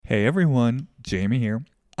Hey everyone, Jamie here.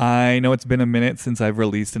 I know it's been a minute since I've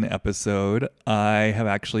released an episode. I have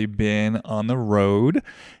actually been on the road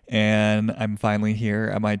and I'm finally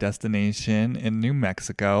here at my destination in New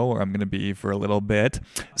Mexico, where I'm going to be for a little bit.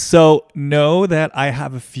 So know that I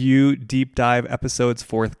have a few deep dive episodes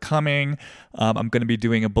forthcoming. I'm going to be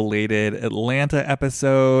doing a belated Atlanta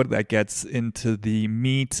episode that gets into the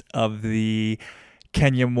meat of the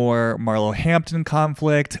Kenya Moore Marlo Hampton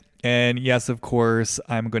conflict. And yes, of course,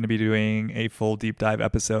 I'm going to be doing a full deep dive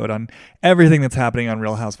episode on everything that's happening on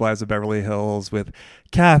Real Housewives of Beverly Hills with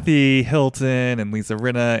Kathy Hilton and Lisa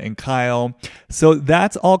Rinna and Kyle. So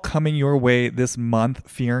that's all coming your way this month,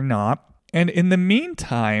 fear not. And in the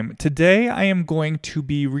meantime, today I am going to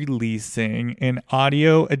be releasing an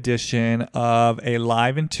audio edition of a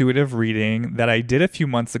live intuitive reading that I did a few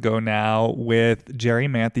months ago now with Jerri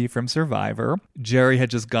Manthey from Survivor. Jerri had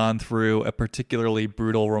just gone through a particularly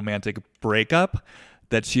brutal romantic breakup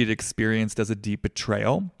that she had experienced as a deep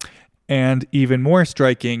betrayal. And even more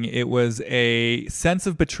striking, it was a sense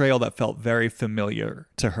of betrayal that felt very familiar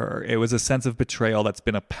to her. It was a sense of betrayal that's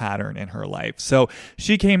been a pattern in her life. So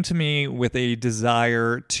she came to me with a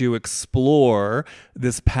desire to explore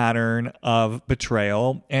this pattern of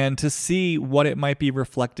betrayal and to see what it might be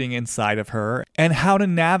reflecting inside of her and how to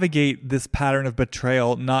navigate this pattern of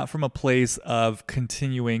betrayal, not from a place of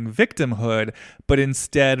continuing victimhood, but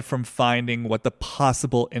instead from finding what the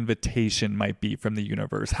possible invitation might be from the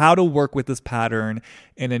universe. How to work with this pattern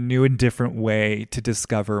in a new and different way to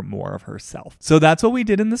discover more of herself. So that's what we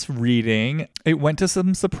did in this reading. It went to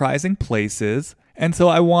some surprising places. And so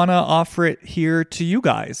I want to offer it here to you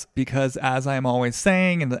guys because, as I'm always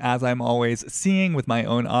saying and as I'm always seeing with my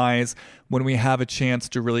own eyes, when we have a chance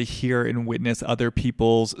to really hear and witness other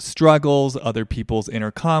people's struggles, other people's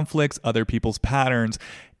inner conflicts, other people's patterns,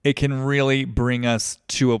 it can really bring us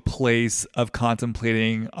to a place of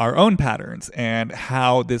contemplating our own patterns and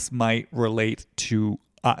how this might relate to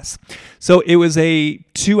us. So it was a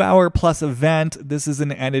 2-hour plus event. This is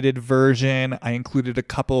an edited version. I included a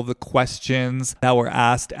couple of the questions that were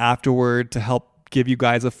asked afterward to help give you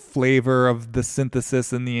guys a flavor of the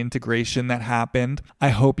synthesis and the integration that happened. I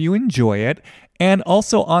hope you enjoy it. And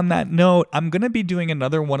also on that note, I'm going to be doing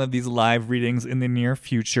another one of these live readings in the near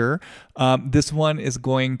future. This one is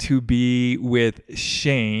going to be with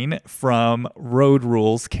Shane from Road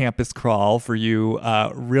Rules Campus Crawl for you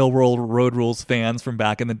Real World Road Rules fans from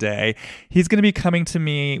back in the day. He's going to be coming to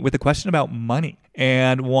me with a question about money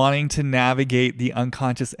and wanting to navigate the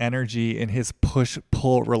unconscious energy in his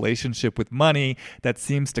push-pull relationship with money that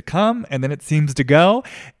seems to come and then it seems to go,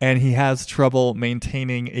 and he has trouble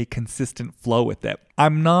maintaining a consistent flow with it.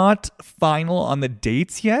 I'm not final on the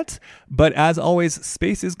dates yet, but as always,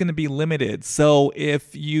 space is going to be limited. So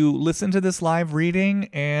if you listen to this live reading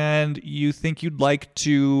and you think you'd like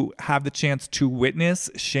to have the chance to witness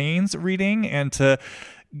Shane's reading and to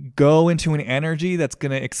go into an energy that's going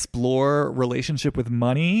to explore relationship with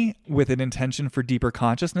money with an intention for deeper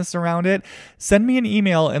consciousness around it, send me an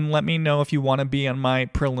email and let me know if you want to be on my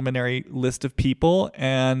preliminary list of people,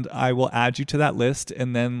 and I will add you to that list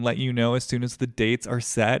and then let you know as soon as the dates are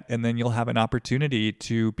set, and then you'll have an opportunity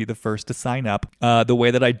to be the first to sign up. The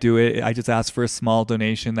way that I do it, I just ask for a small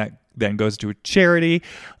donation that then goes to a charity,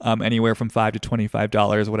 anywhere from $5 to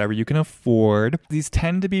 $25, whatever you can afford. These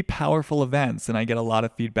tend to be powerful events, and I get a lot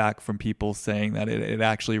of feedback from people saying that it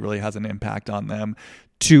actually really has an impact on them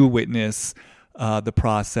to witness the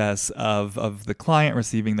process of the client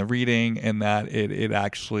receiving the reading, and that it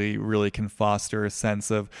actually really can foster a sense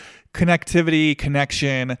of connectivity,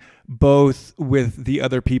 connection, both with the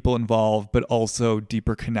other people involved, but also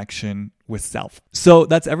deeper connection with self. So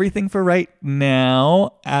that's everything for right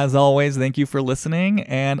now. As always, thank you for listening,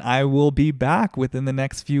 and I will be back within the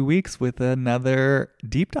next few weeks with another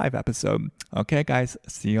deep dive episode. Okay, guys,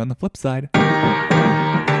 see you on the flip side.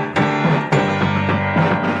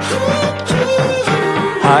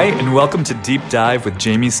 Hi, and welcome to Deep Dive with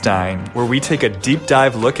Jamie Stein, where we take a deep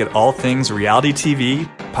dive look at all things reality TV,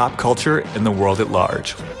 pop culture, and the world at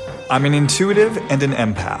large. I'm an intuitive and an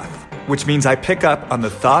empath, which means I pick up on the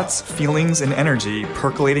thoughts, feelings, and energy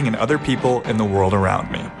percolating in other people and the world around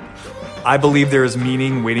me. I believe there is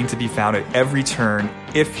meaning waiting to be found at every turn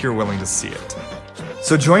if you're willing to see it.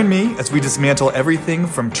 So join me as we dismantle everything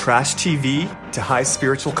from trash TV to high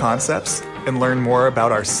spiritual concepts and learn more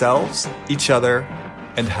about ourselves, each other,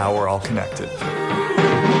 and how we're all connected.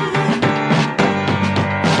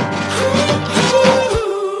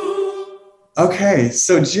 Okay,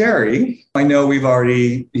 so Jerri, I know we've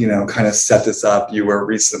already, kind of set this up. You were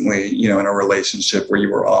recently, in a relationship where you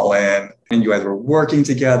were all in and you guys were working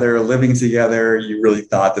together, living together. You really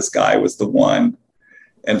thought this guy was the one.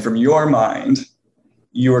 And from your mind,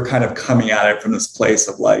 you were kind of coming at it from this place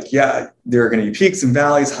of like, yeah, there are going to be peaks and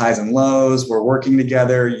valleys, highs and lows. We're working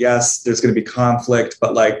together. Yes, there's going to be conflict,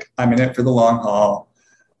 but like, I'm in it for the long haul.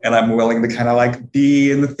 And I'm willing to kind of like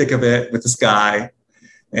be in the thick of it with this guy.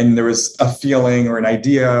 And there was a feeling or an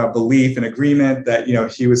idea, a belief, an agreement that, you know,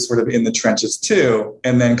 he was sort of in the trenches too.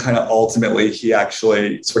 And then kind of ultimately he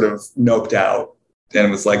actually sort of noped out and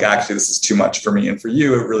was like, actually, this is too much for me and for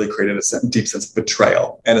you. It really created a deep sense of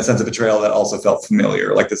betrayal, and a sense of betrayal that also felt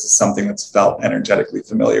familiar. Like, this is something that's felt energetically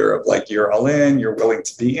familiar of like, you're all in, you're willing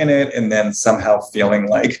to be in it. And then somehow feeling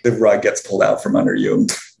like the rug gets pulled out from under you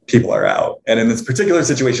and people are out. And in this particular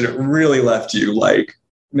situation, it really left you like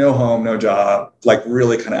no home, no job, like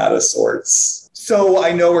really kind of out of sorts. So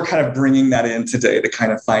I know we're kind of bringing that in today to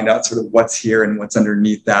kind of find out sort of what's here and what's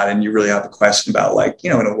underneath that. And you really have a question about like, you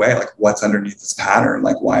know, in a way, like what's underneath this pattern?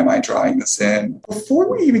 Like, why am I drawing this in? Before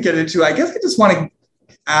we even get into it, I guess I just want to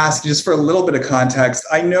ask just for a little bit of context.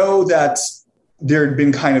 I know that there had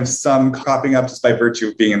been kind of some cropping up just by virtue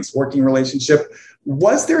of being in this working relationship.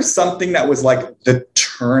 Was there something that was like the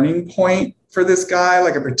turning point for this guy,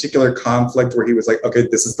 like a particular conflict where he was like, okay,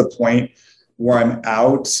 this is the point where I'm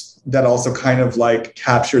out, that also kind of like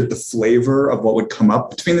captured the flavor of what would come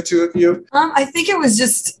up between the two of you? I think it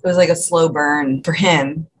was like a slow burn for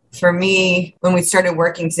him. For me, when we started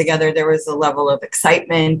working together, there was a level of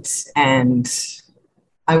excitement, and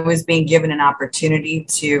I was being given an opportunity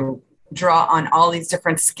to draw on all these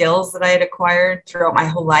different skills that I had acquired throughout my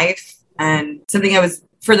whole life. And something I was,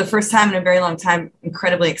 for the first time in a very long time,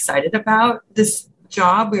 incredibly excited about this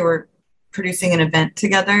job. We were producing an event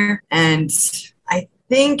together, and I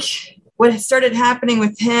think what started happening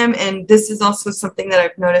with him, and this is also something that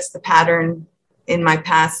I've noticed the pattern in my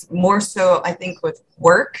past, more so I think with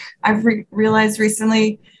work, I've realized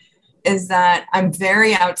recently, is that I'm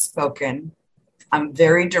very outspoken. I'm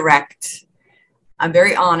very direct. I'm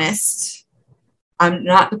very honest. I'm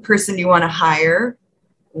not the person you want to hire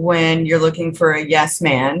when you're looking for a yes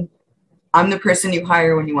man. I'm the person you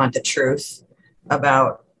hire when you want the truth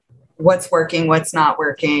about what's working, what's not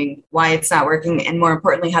working, why it's not working, and more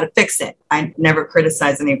importantly, how to fix it. I never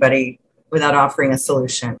criticize anybody without offering a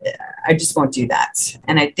solution. I just won't do that.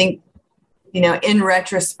 And I think, you know, in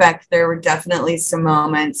retrospect, there were definitely some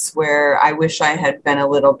moments where I wish I had been a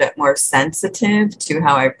little bit more sensitive to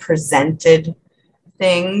how I presented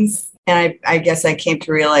things. And I guess I came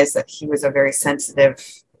to realize that he was a very sensitive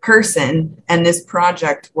person. And this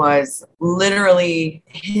project was literally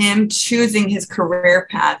him choosing his career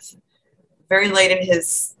path very late in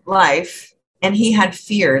his life. And he had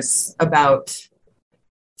fears about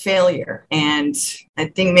failure. And I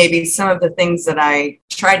think maybe some of the things that I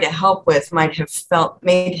tried to help with might have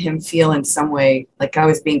made him feel in some way like I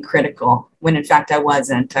was being critical, when in fact I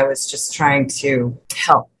wasn't. I was just trying to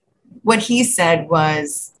help. What he said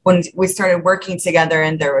was, when we started working together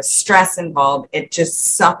and there was stress involved, it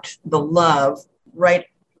just sucked the love right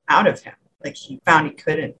out of him. Like he found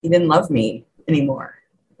he didn't love me anymore,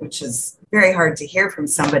 which is very hard to hear from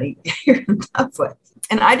somebody you're in love with.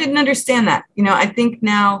 And I didn't understand that. You know, I think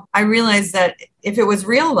now I realize that if it was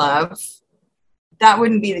real love, that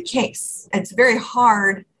wouldn't be the case. It's very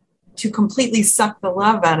hard to completely suck the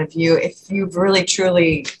love out of you if you've really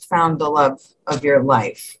truly found the love of your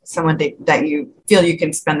life, someone that you feel you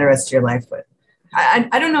can spend the rest of your life with. I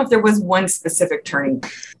don't know if there was one specific turning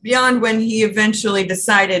beyond when he eventually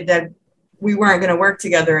decided that we weren't going to work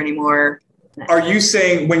together anymore. Are you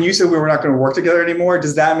saying, when you said we were not going to work together anymore,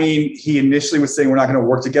 does that mean he initially was saying we're not going to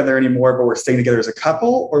work together anymore, but we're staying together as a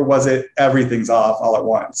couple? Or was it everything's off all at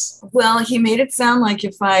once? Well, he made it sound like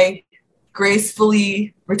if I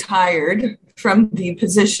gracefully retired from the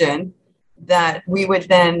position, that we would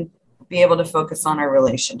then be able to focus on our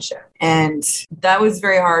relationship. And that was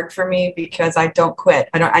very hard for me because I don't quit.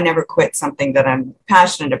 I never quit something that I'm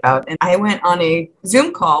passionate about. And I went on a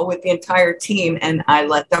Zoom call with the entire team and I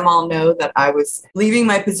let them all know that I was leaving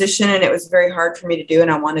my position, and it was very hard for me to do.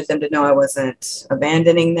 And I wanted them to know I wasn't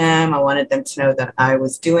abandoning them. I wanted them to know that I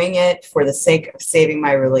was doing it for the sake of saving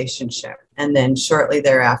my relationship. And then shortly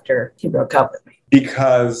thereafter, he broke up with me.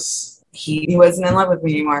 Because he wasn't in love with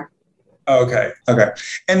me anymore. Okay.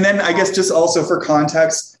 And then I guess just also for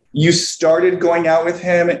context, you started going out with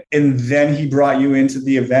him and then he brought you into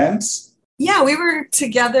the event? Yeah, we were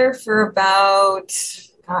together for about,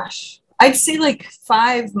 I'd say like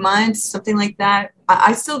 5 months, something like that.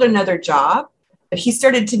 I still had another job, but he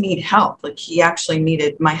started to need help. Like he actually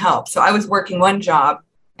needed my help. So I was working one job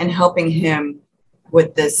and helping him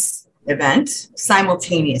with this event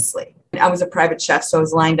simultaneously. I was a private chef, so I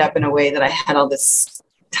was lined up in a way that I had all this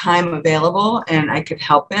time available and I could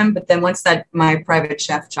help him. But then once that my private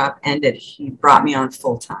chef job ended, he brought me on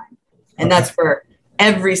full time. And that's for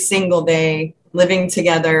every single day, living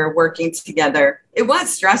together, working together. It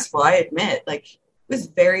was stressful, I admit. Like, it was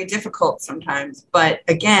very difficult sometimes. But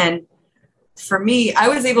again, for me, I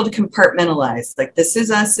was able to compartmentalize. Like, this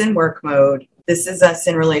is us in work mode. This is us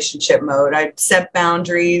in relationship mode. I set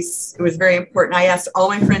boundaries. It was very important. I asked all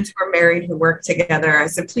my friends who are married, who work together, I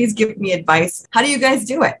said, please give me advice. How do you guys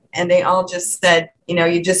do it? And they all just said,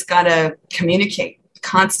 you just got to communicate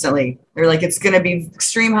constantly. They're like, it's going to be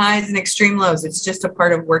extreme highs and extreme lows. It's just a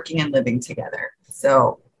part of working and living together.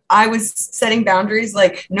 So I was setting boundaries,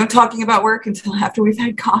 like no talking about work until after we've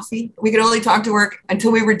had coffee. We could only talk to work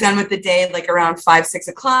until we were done with the day, like around 5-6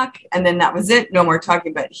 o'clock. And then that was it. No more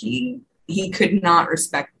talking. But he could not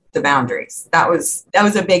respect the boundaries. That was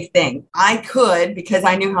a big thing. I could, because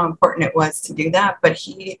I knew how important it was to do that. But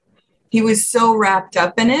he was so wrapped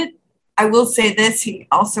up in it. I will say this, he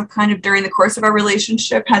also kind of during the course of our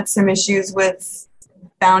relationship had some issues with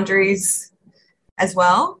boundaries as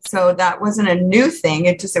well. So that wasn't a new thing.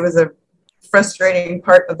 It was a frustrating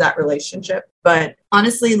part of that relationship. But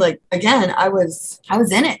honestly, like, again, I was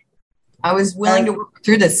in it. I was willing to work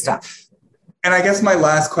through this stuff. And I guess my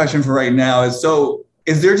last question for right now is, so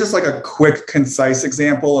is there just like a quick, concise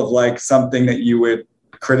example of like something that you would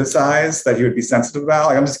criticize that you would be sensitive about?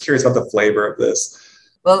 Like, I'm just curious about the flavor of this.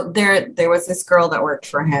 Well, there was this girl that worked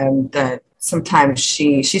for him that sometimes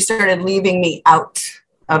she started leaving me out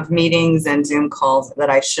of meetings and Zoom calls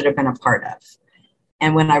that I should have been a part of.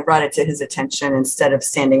 And when I brought it to his attention, instead of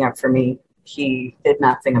standing up for me, he did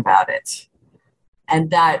nothing about it.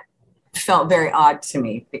 And that felt very odd to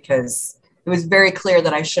me because it was very clear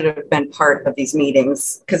that I should have been part of these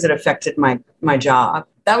meetings because it affected my job.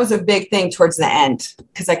 That was a big thing towards the end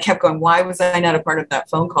because I kept going, why was I not a part of that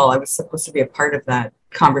phone call? I was supposed to be a part of that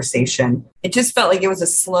conversation. It just felt like it was a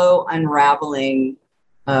slow unraveling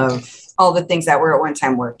of all the things that were at one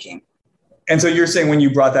time working. And so you're saying when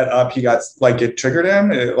you brought that up, he got, like, it triggered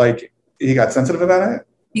him? Like, he got sensitive about it?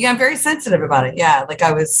 He got very sensitive about it, yeah. Like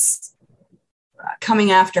I was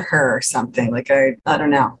coming after her or something. Like, I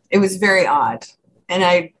don't know. It was very odd. And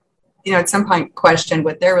I, at some point questioned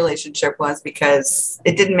what their relationship was because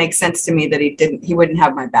it didn't make sense to me that he wouldn't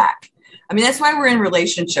have my back. I mean, that's why we're in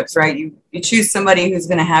relationships, right? You choose somebody who's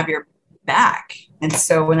going to have your back. And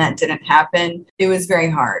so when that didn't happen, it was very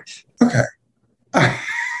hard. Okay. All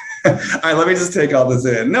right, let me just take all this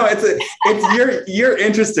in. No, you're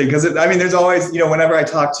interesting because there's always, whenever I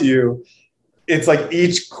talk to you, it's like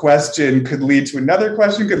each question could lead to another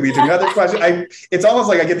question, could lead to another question. It's almost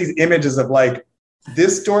like I get these images of like,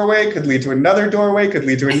 this doorway could lead to another doorway, could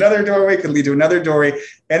lead to another doorway, could lead to another doorway.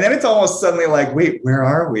 And then it's almost suddenly like, wait, where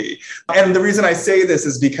are we? And the reason I say this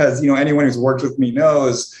is because, anyone who's worked with me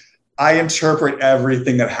knows I interpret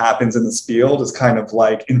everything that happens in this field as kind of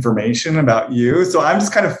like information about you. So I'm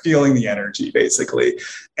just kind of feeling the energy basically.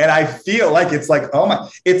 And I feel like it's like,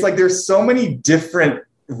 it's like there's so many different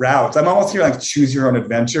routes. I'm almost here like choose your own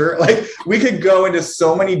adventure. Like we could go into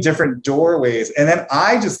so many different doorways. And then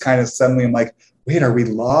I just kind of suddenly am like, wait, are we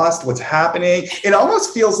lost? What's happening? It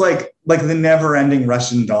almost feels like the never-ending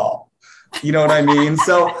Russian doll. You know what I mean?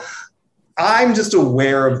 So I'm just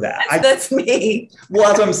aware of that. That's me. Well,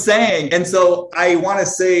 that's what I'm saying. And so I want to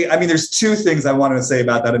say, there's two things I wanted to say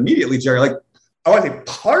about that immediately, Jerry. Like, I want to say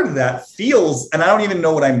part of that feels, and I don't even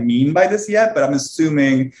know what I mean by this yet, but I'm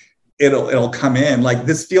assuming it'll come in. Like,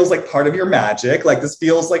 this feels like part of your magic. Like, this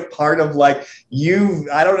feels like part of like you've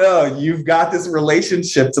got this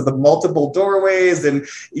relationship to the multiple doorways and,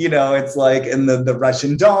 it's like in the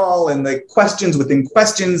Russian doll and the questions within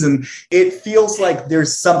questions. And it feels like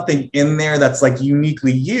there's something in there that's like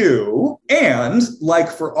uniquely you. And like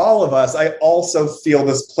for all of us, I also feel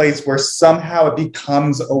this place where somehow it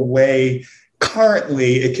becomes a way,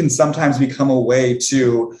 currently, it can sometimes become a way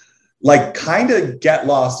to like kind of get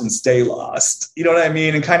lost and stay lost. You know what I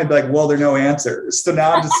mean? And kind of be like, well, there are no answers. So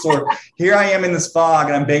now I'm just sort of, here I am in this fog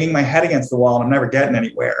and I'm banging my head against the wall and I'm never getting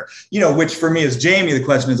anywhere, which for me as Jamie, the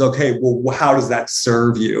question is, okay, well, how does that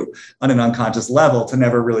serve you on an unconscious level to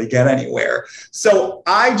never really get anywhere? So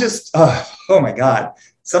I just, oh my God,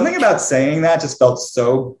 something about saying that just felt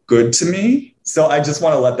so good to me. So I just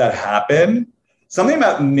want to let that happen. Something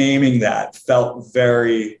about naming that felt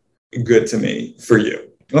very good to me for you.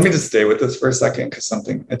 Let me just stay with this for a second because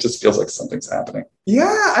it just feels like something's happening.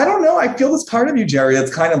 Yeah, I don't know. I feel this part of you, Jerry.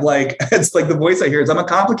 It's kind of like, it's like the voice I hear is I'm a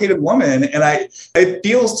complicated woman. And it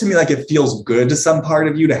feels to me like it feels good to some part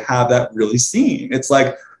of you to have that really seen. It's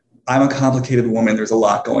like, I'm a complicated woman. There's a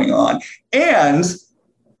lot going on. And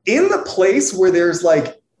in the place where there's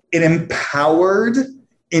like an empowered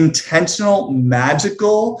intentional,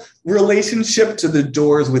 magical relationship to the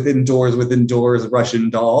doors within doors within doors, Russian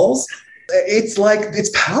dolls. It's like,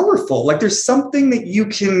 it's powerful. Like there's something that you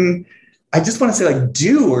can, I just want to say like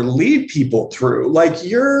do or lead people through. Like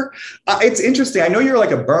it's interesting. I know you're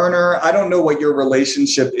like a burner. I don't know what your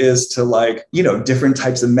relationship is to like, you know, different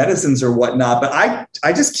types of medicines or whatnot, but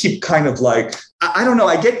I just keep kind of like, I don't know.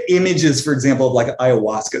 I get images, for example, of like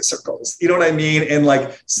ayahuasca circles, you know what I mean? And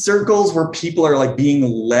like circles where people are like being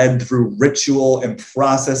led through ritual and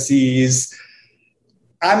processes.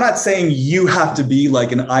 I'm not saying you have to be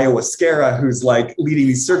like an ayahuasquera who's like leading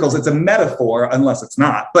these circles. It's a metaphor, unless it's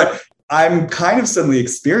not. But I'm kind of suddenly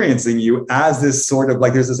experiencing you as this sort of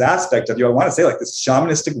like, there's this aspect of you, I want to say like this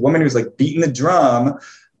shamanistic woman who's like beating the drum.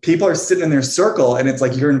 People are sitting in their circle and it's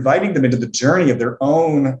like you're inviting them into the journey of their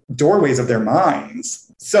own doorways of their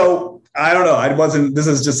minds. So I don't know. This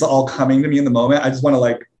is just all coming to me in the moment. I just want to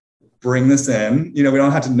like bring this in. You know, we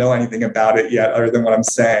don't have to know anything about it yet other than what I'm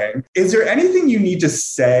saying. Is there anything you need to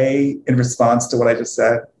say in response to what I just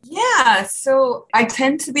said? Yeah. So I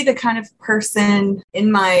tend to be the kind of person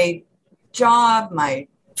in my job, my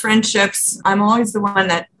friendships, I'm always the one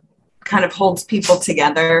that kind of holds people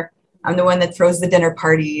together. I'm the one that throws the dinner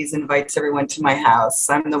parties, invites everyone to my house.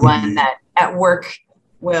 I'm the one that at work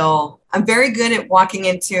I'm very good at walking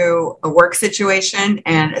into a work situation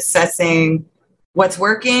and assessing what's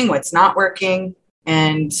working, what's not working.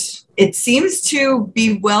 And it seems to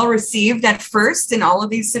be well received at first in all of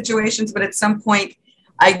these situations, but at some point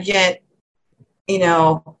I get, you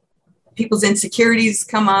know, people's insecurities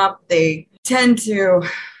come up. They tend to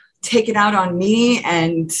take it out on me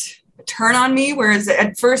and turn on me. Whereas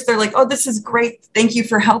at first they're like, oh, this is great. Thank you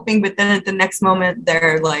for helping. But then at the next moment,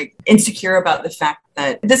 they're like insecure about the fact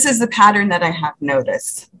that this is the pattern that I have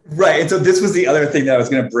noticed. Right. And so this was the other thing that I was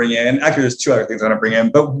going to bring in. Actually, there's two other things I want to bring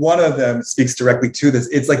in, but one of them speaks directly to this.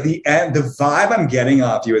 It's like the vibe I'm getting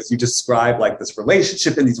off you as you describe like this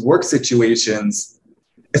relationship in these work situations,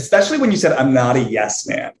 especially when you said, I'm not a yes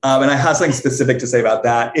man. And I have something specific to say about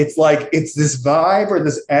that. It's like, it's this vibe or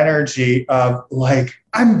this energy of like,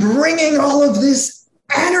 I'm bringing all of this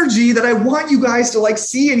energy that I want you guys to like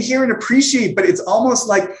see and hear and appreciate, but it's almost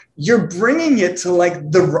like you're bringing it to like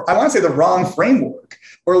I want to say the wrong framework,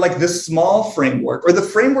 or like the small framework, or the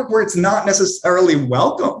framework where it's not necessarily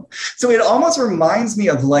welcome. So it almost reminds me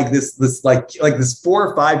of like this 4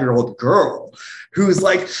 or 5 year old girl who's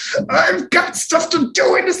like, I've got stuff to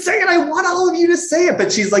do and to say, and I want all of you to say it.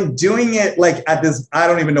 But she's like doing it like at this, I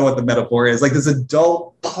don't even know what the metaphor is, like this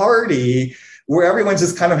adult party where everyone's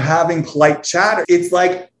just kind of having polite chatter. It's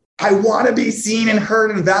like, I want to be seen and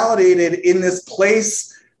heard and validated in this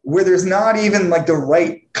place where there's not even like the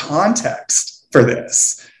right context for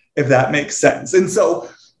this, if that makes sense. And so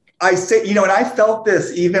I say, you know, and I felt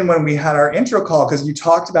this even when we had our intro call, because you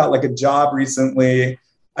talked about like a job recently.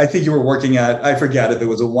 I think you were working at, I forget if it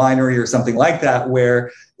was a winery or something like that,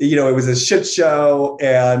 where, you know, it was a shit show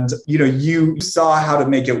and, you know, you saw how to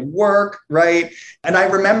make it work. Right. And I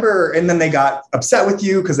remember, and then they got upset with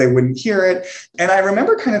you because they wouldn't hear it. And I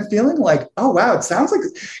remember kind of feeling like, oh, wow, it sounds like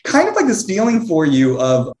kind of like this feeling for you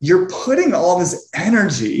of you're putting all this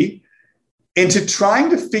energy into trying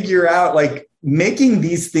to figure out like making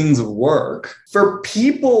these things work for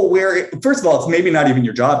people where, first of all, it's maybe not even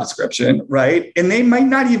your job description, right? And they might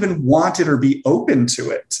not even want it or be open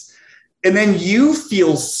to it. And then you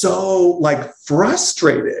feel so like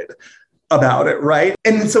frustrated about it, right?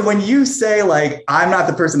 And so when you say like, I'm not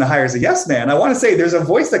the person to hire as a yes man, I want to say there's a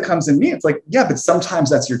voice that comes in me. It's like, yeah, but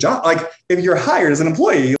sometimes that's your job. Like if you're hired as an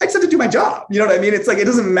employee, I just have to do my job. You know what I mean? It's like, it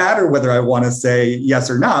doesn't matter whether I want to say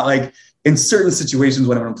yes or not. Like in certain situations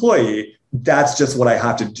when I'm an employee, that's just what I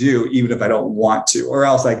have to do, even if I don't want to, or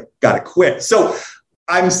else I got to quit. So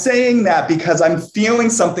I'm saying that because I'm feeling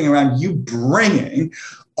something around you bringing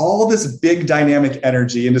all this big dynamic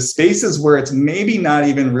energy into spaces where it's maybe not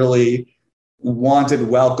even really wanted,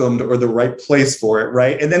 welcomed, or the right place for it,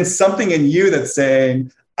 right? And then something in you that's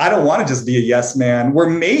saying, I don't want to just be a yes man, where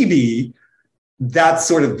maybe that's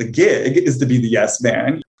sort of the gig, is to be the yes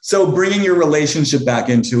man. So bringing your relationship back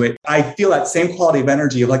into it, I feel that same quality of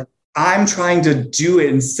energy of like, I'm trying to do it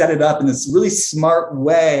and set it up in this really smart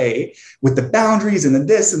way with the boundaries and the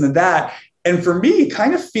this and the that. And for me,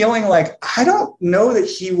 kind of feeling like, I just don't know that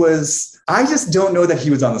he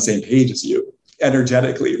was on the same page as you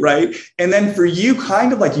energetically, right? And then for you,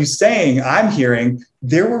 kind of like you saying, I'm hearing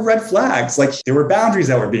there were red flags, like there were boundaries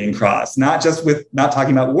that were being crossed, not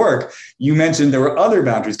talking about work. You mentioned there were other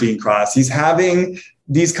boundaries being crossed. He's having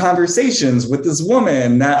these conversations with this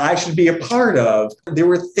woman that I should be a part of. There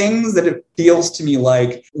were things that it feels to me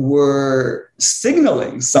like were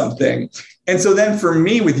signaling something. And so then for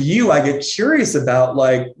me with you, I get curious about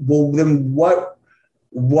like, well, then what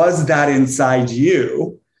was that inside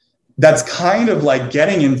you that's kind of like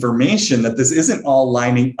getting information that this isn't all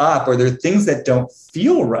lining up, or there are things that don't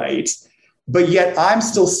feel right. But yet I'm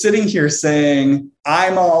still sitting here saying,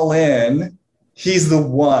 I'm all in. He's the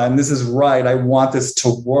one. This is right. I want this to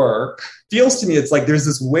work. Feels to me, it's like there's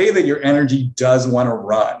this way that your energy does want to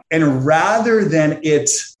run. And rather than it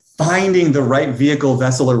finding the right vehicle,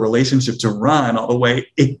 vessel, or relationship to run all the way,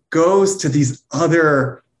 it goes to these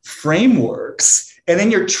other frameworks. And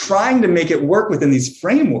then you're trying to make it work within these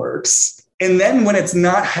frameworks. And then when it's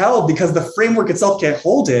not held because the framework itself can't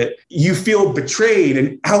hold it, you feel betrayed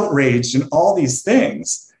and outraged and all these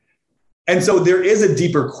things. And so there is a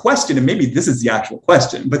deeper question, and maybe this is the actual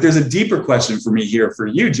question, but there's a deeper question for me here for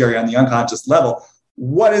you, Jerry, on the unconscious level.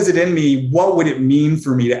 What is it in me? What would it mean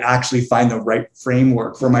for me to actually find the right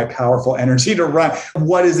framework for my powerful energy to run?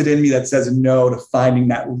 What is it in me that says no to finding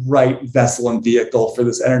that right vessel and vehicle for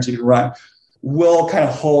this energy to run? We'll kind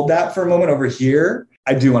of hold that for a moment over here.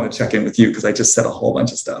 I do want to check in with you because I just said a whole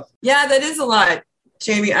bunch of stuff. Yeah, that is a lot,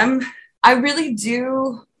 Jamie. I really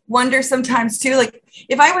do wonder sometimes too, like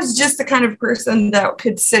if I was just the kind of person that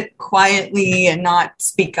could sit quietly and not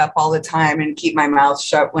speak up all the time and keep my mouth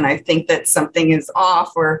shut when I think that something is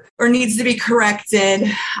off or needs to be corrected,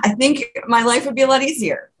 I think my life would be a lot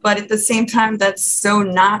easier. But at the same time, that's so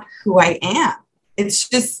not who I am. It's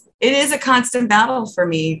just, it is a constant battle for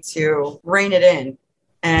me to rein it in.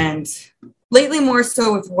 And lately more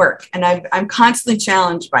so with work. And I'm constantly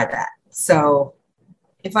challenged by that. So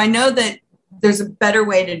if I know that there's a better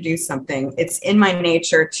way to do something, it's in my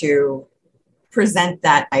nature to present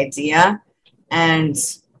that idea. And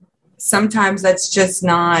sometimes that's just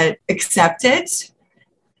not accepted.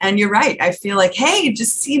 And you're right. I feel like, hey,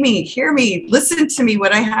 just see me, hear me, listen to me,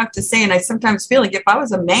 what I have to say. And I sometimes feel like if I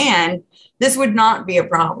was a man, this would not be a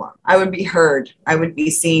problem. I would be heard. I would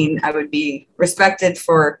be seen. I would be respected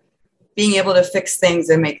for being able to fix things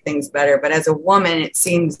and make things better. But as a woman, it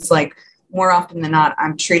seems like more often than not,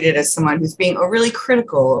 I'm treated as someone who's being overly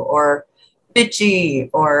critical or bitchy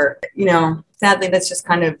or, sadly, that's just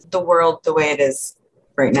kind of the world the way it is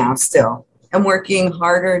right now still. I'm working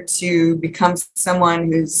harder to become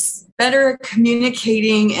someone who's better at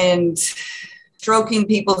communicating and stroking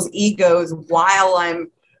people's egos while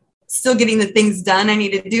I'm still getting the things done I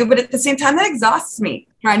need to do. But at the same time, that exhausts me,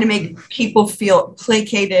 trying to make people feel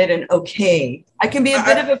placated and okay. I can be a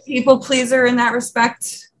bit of a people pleaser in that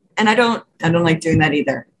respect. And I don't like doing that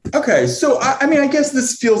either. Okay. So, I guess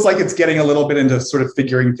this feels like it's getting a little bit into sort of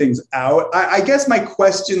figuring things out. I guess my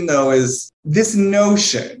question, though, is this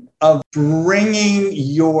notion of bringing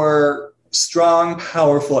your strong,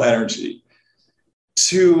 powerful energy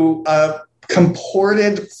to a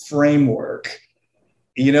comported framework,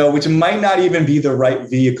 which might not even be the right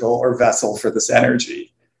vehicle or vessel for this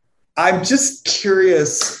energy. I'm just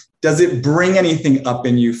curious, does it bring anything up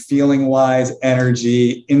in you feeling wise,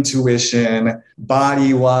 energy, intuition,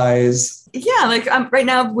 body wise? Yeah, like right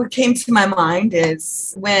now what came to my mind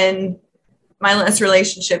is when my last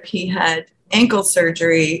relationship, he had ankle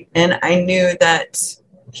surgery and I knew that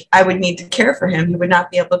I would need to care for him. He would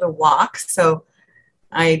not be able to walk. So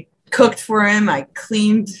I cooked for him. I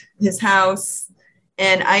cleaned his house.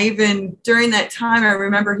 And I even, during that time, I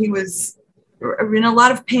remember he was in a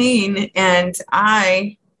lot of pain and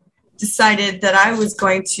I decided that I was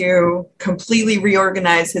going to completely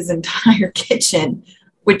reorganize his entire kitchen,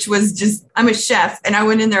 which was just, I'm a chef. And I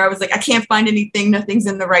went in there, I was like, I can't find anything. Nothing's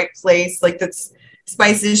in the right place. Like that's,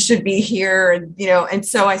 spices should be here. And, and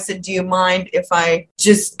so I said, do you mind if I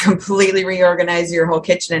just completely reorganize your whole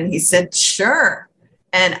kitchen? And he said, sure.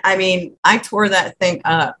 And I tore that thing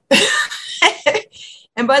up.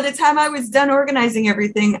 And by the time I was done organizing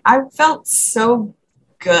everything, I felt so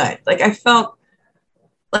good. Like I felt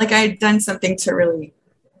like I had done something to really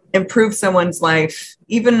improve someone's life,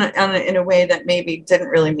 even in a way that maybe didn't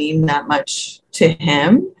really mean that much to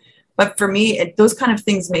him. But for me, those kind of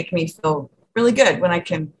things make me feel really good when I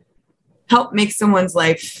can help make someone's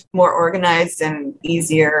life more organized and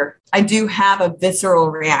easier. I do have a visceral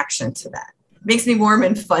reaction to that. It makes me warm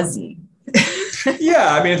and fuzzy.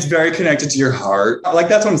 Yeah, it's very connected to your heart. Like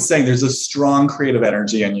that's what I'm saying. There's a strong creative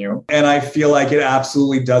energy in you. And I feel like it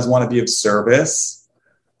absolutely does want to be of service.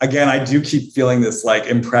 Again, I do keep feeling this like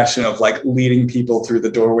impression of like leading people through the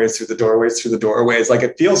doorways. Like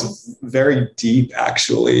it feels very deep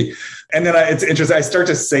actually. And then it's interesting. I start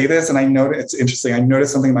to say this and I notice it's interesting. I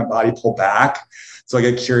notice something in my body pull back. So I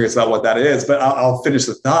get curious about what that is, but I'll finish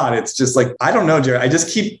the thought. It's just like, I don't know, Jerry. I just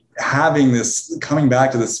keep having this, coming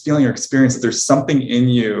back to this feeling or experience that there's something in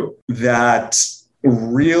you that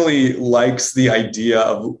really likes the idea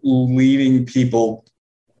of leading people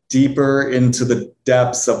deeper into the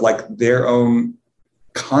depths of like their own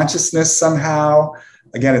consciousness somehow.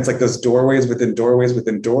 Again, it's like those doorways within doorways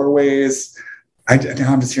within doorways.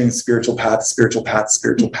 Now I'm just hearing spiritual path, spiritual path,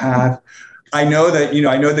 spiritual path. I know that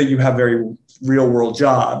you have very real world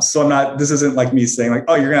jobs. So this isn't like me saying like,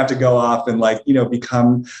 oh, you're gonna have to go off and like,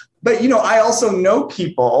 become, but I also know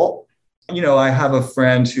people. I have a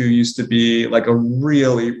friend who used to be like a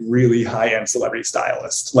really, really high-end celebrity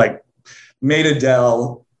stylist, like made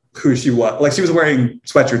Adele who she was. Like she was wearing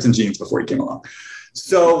sweatshirts and jeans before he came along.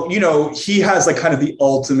 So, he has like kind of the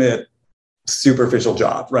ultimate superficial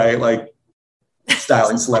job, right? Like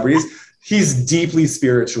styling celebrities. He's deeply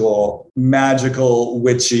spiritual, magical,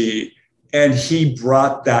 witchy, and he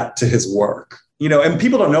brought that to his work, and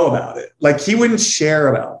people don't know about it. Like he wouldn't share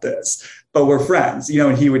about this. But we're friends,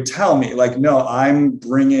 and he would tell me like, no, I'm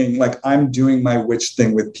doing my witch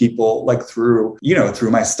thing with people, like through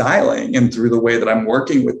my styling and through the way that I'm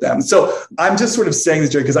working with them. So I'm just sort of saying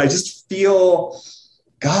this, Jerry, because I just feel,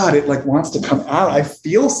 God, it like wants to come out. I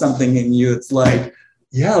feel something in you. It's like,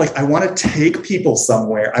 yeah, like I want to take people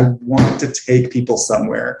somewhere. I want to take people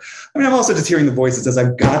somewhere. I mean, I'm also just hearing the voice that says,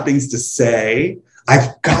 I've got things to say.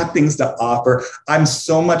 I've got things to offer. I'm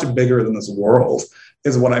so much bigger than this world,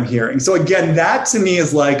 is what I'm hearing. So again, that to me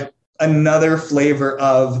is like another flavor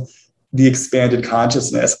of the expanded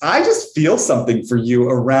consciousness. I just feel something for you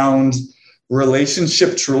around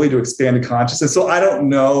relationship truly to expanded consciousness. So I don't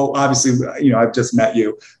know, obviously, I've just met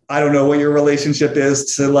you. I don't know what your relationship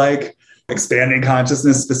is to like expanding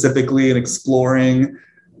consciousness specifically and exploring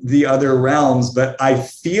the other realms, but I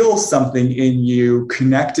feel something in you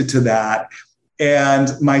connected to that. And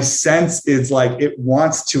my sense is like it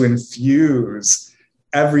wants to infuse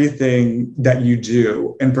everything that you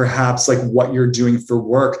do and perhaps like what you're doing for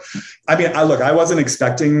work. I mean, I wasn't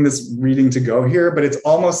expecting this reading to go here, but it's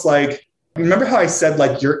almost like, remember how I said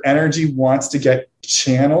like your energy wants to get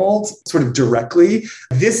channeled sort of directly?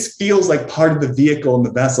 This feels like part of the vehicle and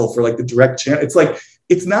the vessel for like the direct channel. It's like,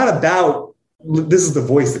 it's not about, this is the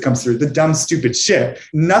voice that comes through, the dumb, stupid shit.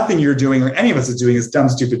 Nothing you're doing or any of us is doing is dumb,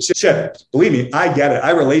 stupid shit. Believe me, I get it.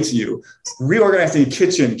 I relate to you. Reorganizing a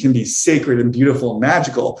kitchen can be sacred and beautiful and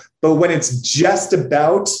magical. But when it's just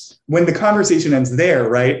about, when the conversation ends there,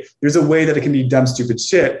 right, there's a way that it can be dumb, stupid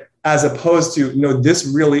shit, as opposed to, this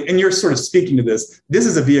really, and you're sort of speaking to this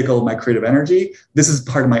is a vehicle of my creative energy. This is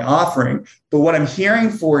part of my offering. But what I'm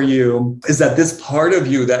hearing for you is that this part of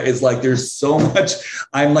you that is like, there's so much,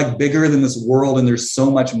 I'm like bigger than this world and there's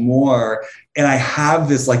so much more. And I have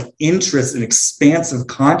this like interest in expansive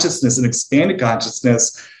consciousness and expanded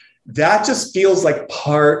consciousness. That just feels like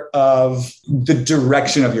part of the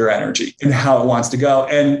direction of your energy and how it wants to go.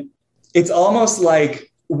 And it's almost like,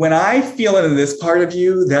 when I feel into this part of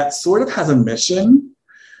you that sort of has a mission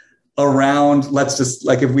around, let's just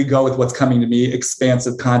like, if we go with what's coming to me,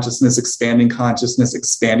 expansive consciousness, expanding consciousness,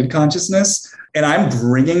 expanded consciousness, and I'm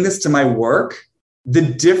bringing this to my work, the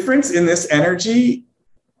difference in this energy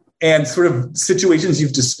and sort of situations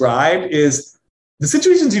you've described is the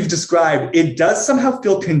situations you've described, it does somehow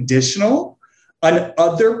feel conditional on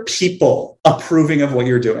other people approving of what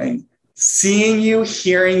you're doing. Seeing you,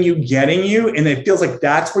 hearing you, getting you. And it feels like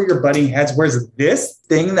that's where you're butting heads. Whereas this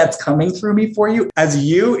thing that's coming through me for you, as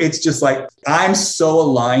you, it's just like, I'm so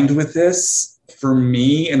aligned with this for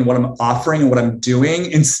me and what I'm offering and what I'm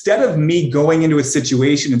doing. Instead of me going into a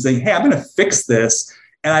situation and saying, hey, I'm going to fix this.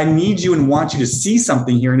 And I need you and want you to see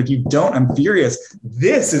something here. And if you don't, I'm furious.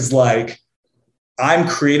 This is like, I'm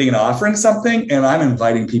creating and offering something and I'm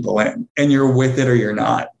inviting people in and you're with it or you're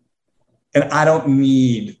not. And I don't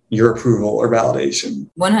need your approval or validation.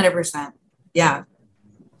 100%. Yeah.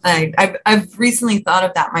 I've recently thought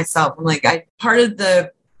of that myself. I'm like, part of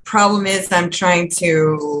the problem is I'm trying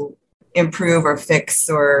to improve or fix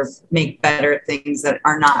or make better things that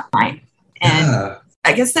are not mine. And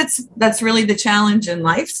I guess that's really the challenge in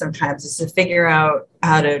life sometimes, is to figure out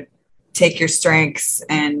how to take your strengths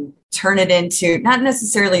and turn it into, not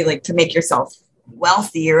necessarily like to make yourself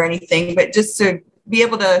wealthy or anything, but just to be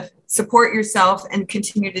able to support yourself and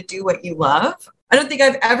continue to do what you love. I don't think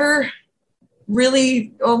I've ever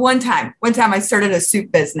really, one time I started a soup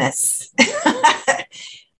business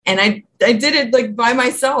and I did it like by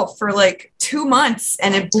myself for like 2 months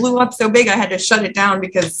and it blew up so big I had to shut it down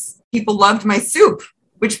because people loved my soup,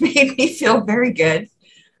 which made me feel very good.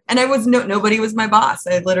 And I was nobody was my boss.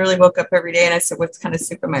 I literally woke up every day and I said, what kind of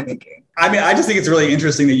soup am I making? I mean, I just think it's really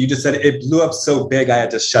interesting that you just said it blew up so big I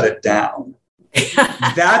had to shut it down.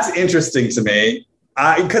 That's interesting to me.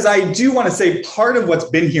 because I do want to say part of what's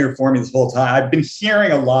been here for me this whole time, I've been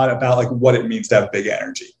hearing a lot about like what it means to have big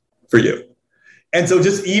energy for you. And so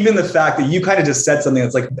just even the fact that you kind of just said something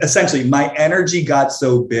that's like, essentially my energy got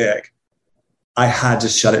so big, I had to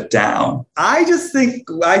shut it down. I think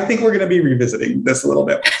we're going to be revisiting this a little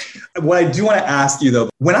bit. What I do want to ask you though,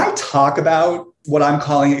 when I talk about what I'm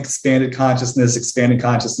calling expanded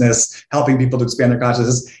consciousness, helping people to expand their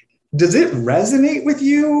consciousness, does it resonate with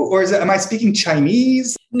you, or am I speaking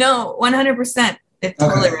Chinese? No, 100%. It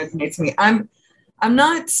totally resonates with me. I'm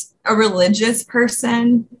not a religious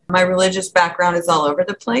person. My religious background is all over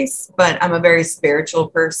the place, but I'm a very spiritual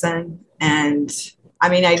person. And I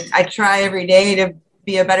mean, I try every day to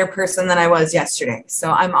be a better person than I was yesterday.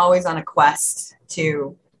 So I'm always on a quest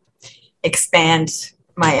to expand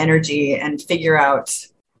my energy and figure out,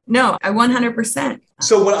 no, I 100%.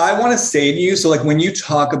 So what I want to say to you, so like when you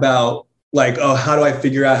talk about like, oh, how do I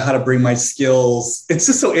figure out how to bring my skills? It's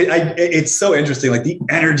just it's so interesting. Like the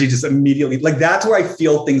energy just immediately, like that's where I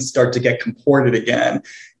feel things start to get comported again.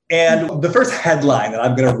 And the first headline that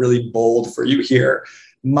I'm going to really bold for you here,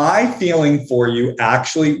 my feeling for you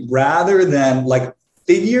actually, rather than like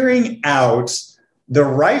figuring out the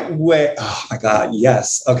right way, oh my God,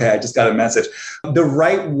 yes. Okay, I just got a message. The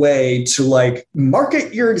right way to like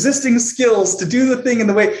market your existing skills, to do the thing in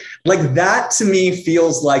the way, like that to me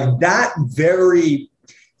feels like that very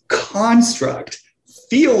construct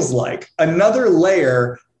feels like another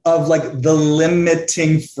layer of like the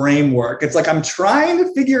limiting framework. It's like I'm trying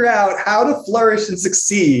to figure out how to flourish and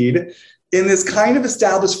succeed in this kind of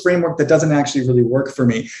established framework that doesn't actually really work for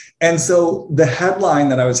me. And so the headline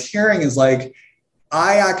that I was hearing is like,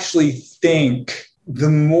 I actually think the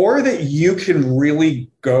more that you can really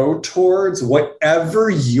go towards whatever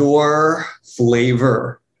your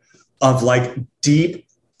flavor of like deep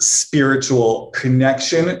spiritual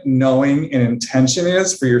connection, knowing, and intention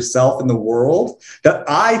is for yourself and the world, that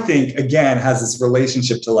I think, again, has this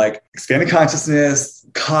relationship to like expanded consciousness,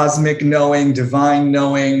 cosmic knowing, divine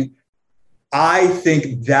knowing. I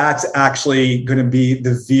think that's actually going to be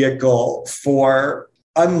the vehicle for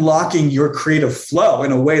unlocking your creative flow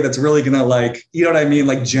in a way that's really going to like, you know what I mean?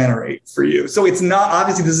 Like generate for you. So it's not,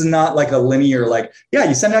 obviously this is not like a linear, like, yeah,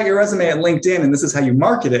 you send out your resume at LinkedIn and this is how you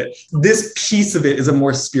market it. This piece of it is a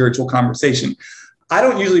more spiritual conversation. I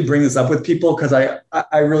don't usually bring this up with people because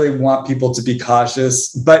I really want people to be cautious.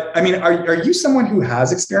 But I mean, are you someone who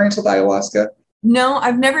has experience with ayahuasca? No,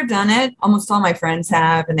 I've never done it. Almost all my friends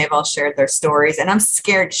have, and they've all shared their stories. And I'm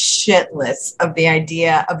scared shitless of the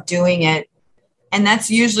idea of doing it. And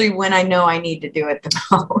that's usually when I know I need to do it the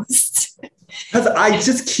most. Because I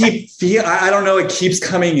just keep feeling, I don't know, it keeps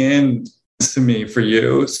coming in to me for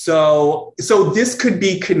you. So this could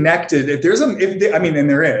be connected. If there's and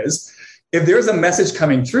there is, if there's a message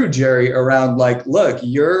coming through, Jerry, around like, look,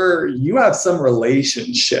 you have some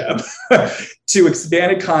relationship to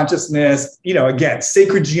expanded consciousness, again,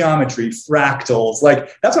 sacred geometry, fractals,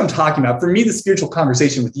 like that's what I'm talking about. For me, the spiritual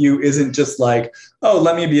conversation with you isn't just like, oh,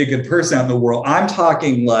 let me be a good person out in the world. I'm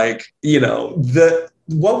talking like, what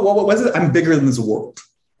was it? I'm bigger than this world.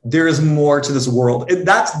 There is more to this world.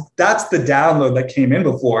 That's the download that came in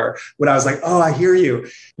before when I was like, oh, I hear you.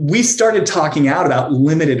 We started talking out about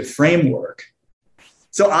limited framework.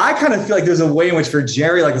 So I kind of feel like there's a way in which for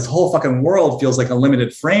Jerry, like this whole fucking world feels like a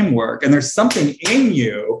limited framework. And there's something in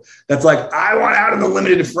you that's like, I want out of the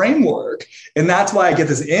limited framework. And that's why I get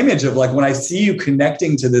this image of like, when I see you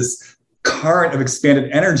connecting to this current of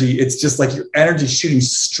expanded energy, it's just like your energy shooting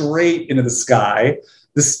straight into the sky,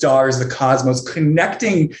 the stars, the cosmos,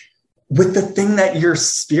 connecting with the thing that your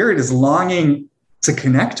spirit is longing to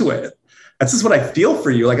connect with. That's just what I feel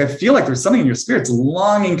for you. Like, I feel like there's something in your spirit's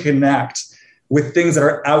longing to connect with things that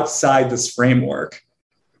are outside this framework.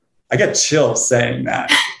 I get chills saying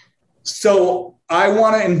that. So I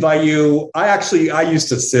want to invite you. I used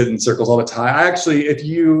to sit in circles all the time. If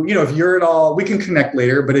you're at all, we can connect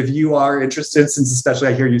later, but if you are interested, since especially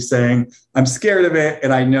I hear you saying, I'm scared of it.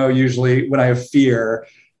 And I know usually when I have fear,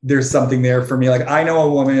 there's something there for me. Like I know a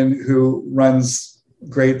woman who runs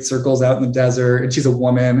great circles out in the desert and she's a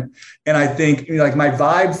woman. And I think like my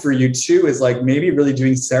vibe for you too is like maybe really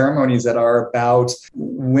doing ceremonies that are about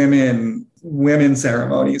women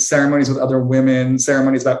ceremonies with other women,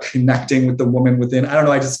 ceremonies about connecting with the woman within. I don't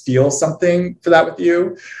know. I just feel something for that with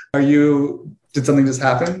you. Did something just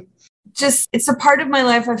happen? It's a part of my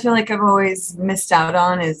life I feel like I've always missed out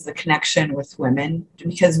on is the connection with women,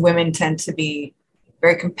 because women tend to be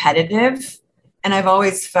very competitive. And I've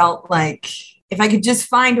always felt like if I could just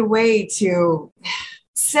find a way to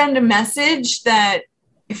send a message that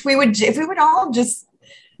if we would all just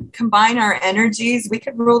combine our energies, we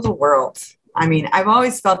could rule the world. I mean, I've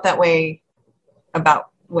always felt that way about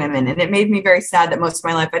women, and it made me very sad that most of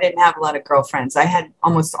my life I didn't have a lot of girlfriends. I had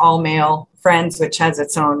almost all male friends, which has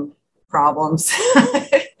its own problems.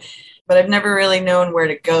 But I've never really known where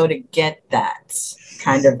to go to get that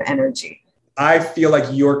kind of energy. I feel like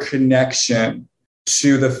your connection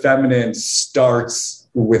to the feminine starts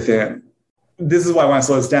within. This is why I want to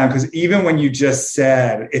slow this down, because even when you just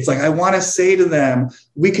said, it's like, I want to say to them,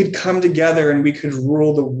 we could come together and we could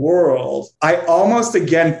rule the world. I almost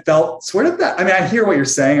again felt sort of that. I mean, I hear what you're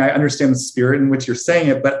saying. I understand the spirit in which you're saying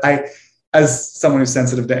it, but as someone who's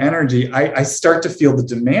sensitive to energy, I start to feel the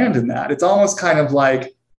demand in that. It's almost kind of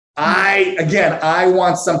like, I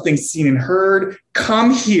want something seen and heard.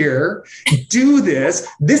 Come here, do this.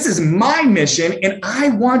 This is my mission, and I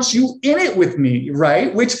want you in it with me,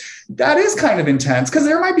 right? Which that is kind of intense, because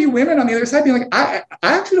there might be women on the other side being like, I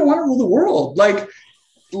actually don't want to rule the world. Like,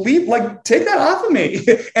 leave, like, take that off of me.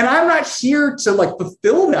 And I'm not here to like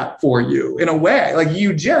fulfill that for you in a way, like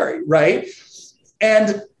you, Jerry, right?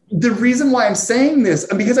 And the reason why I'm saying this,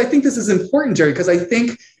 because I think this is important, Jerry, because I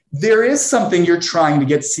think there is something you're trying to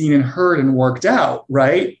get seen and heard and worked out,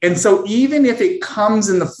 right? And so even if it comes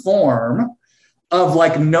in the form of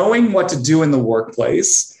like knowing what to do in the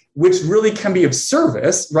workplace, which really can be of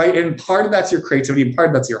service, right? And part of that's your creativity and part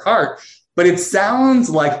of that's your heart. But it sounds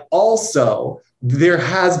like also there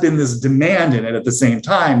has been this demand in it at the same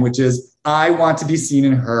time, which is, I want to be seen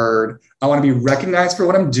and heard. I want to be recognized for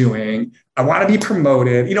what I'm doing. I want to be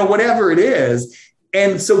promoted, whatever it is.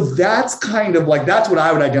 And so that's kind of like, that's what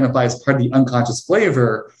I would identify as part of the unconscious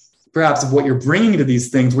flavor, perhaps, of what you're bringing to these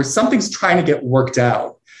things, where something's trying to get worked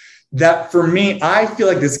out. That for me, I feel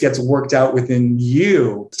like this gets worked out within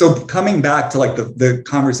you. So coming back to like the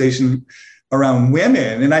conversation around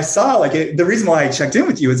women, and I saw like the reason why I checked in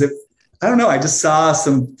with you is I don't know, I just saw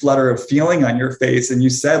some flutter of feeling on your face, and you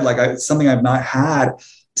said like, it's something I've not had.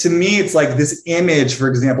 To me, it's like this image, for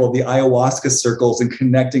example, of the ayahuasca circles and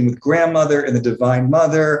connecting with grandmother and the divine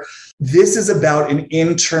mother. This is about an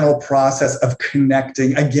internal process of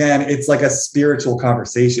connecting. Again, it's like a spiritual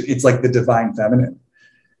conversation. It's like the divine feminine.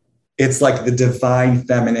 It's like the divine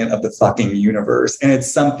feminine of the fucking universe. And it's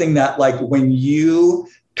something that like when you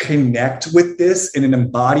connect with this in an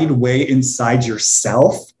embodied way inside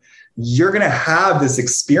yourself, you're going to have this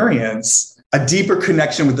experience, a deeper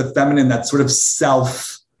connection with the feminine that's sort of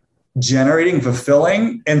self-generating,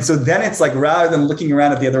 fulfilling. And so then it's like, rather than looking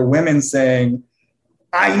around at the other women saying,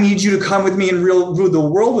 I need you to come with me and rule the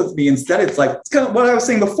world with me. Instead, it's like, it's kind of what I was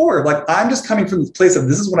saying before. Like, I'm just coming from the place of,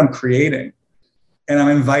 this is what I'm creating, and I'm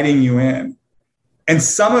inviting you in. And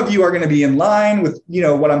some of you are going to be in line with,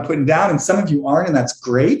 what I'm putting down, and some of you aren't, and that's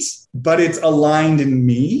great, but it's aligned in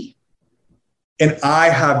me. And I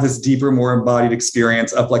have this deeper, more embodied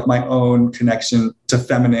experience of like my own connection to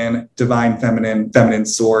feminine, divine feminine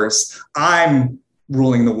source. I'm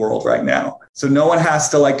ruling the world right now. So no one has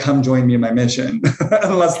to like come join me in my mission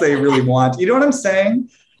unless they really want. You know what I'm saying?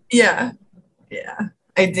 Yeah. Yeah,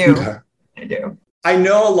 I do. Okay. I do. I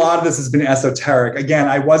know a lot of this has been esoteric. Again,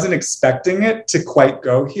 I wasn't expecting it to quite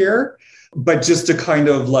go here, but just to kind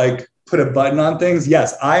of like put a button on things.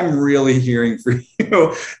 Yes, I'm really hearing for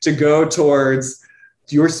you to go towards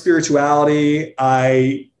your spirituality.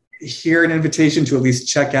 I hear an invitation to at least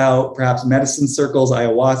check out perhaps medicine circles,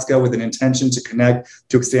 ayahuasca, with an intention to connect,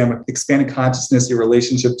 to expanded consciousness, your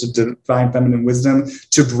relationship to divine feminine wisdom,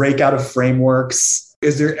 to break out of frameworks.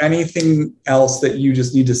 Is there anything else that you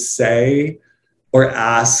just need to say or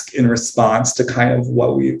ask in response to kind of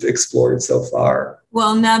what we've explored so far?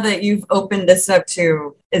 Well, now that you've opened this up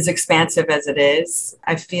to as expansive as it is,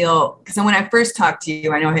 I feel, because when I first talked to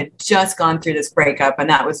you, I know I had just gone through this breakup, and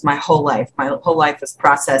that was my whole life. My whole life was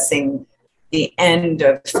processing the end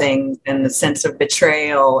of things and the sense of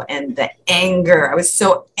betrayal and the anger. I was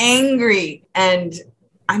so angry, and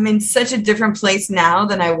I'm in such a different place now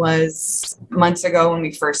than I was months ago when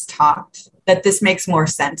we first talked, that this makes more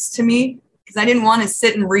sense to me. Because I didn't want to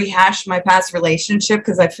sit and rehash my past relationship,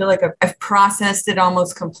 because I feel like I've processed it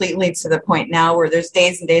almost completely to the point now where there's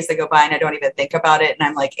days and days that go by and I don't even think about it. And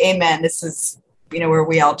I'm like, amen. This is, where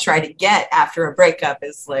we all try to get after a breakup,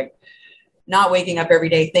 is like not waking up every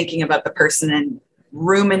day thinking about the person and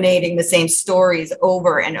ruminating the same stories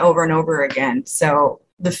over and over and over again. So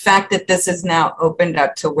the fact that this is now opened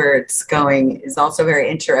up to where it's going is also very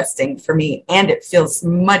interesting for me. And it feels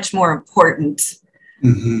much more important.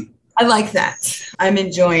 Mm-hmm. I like that. I'm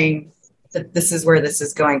enjoying that this is where this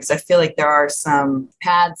is going, because I feel like there are some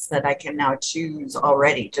paths that I can now choose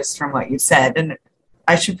already just from what you said. And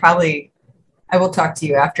I will talk to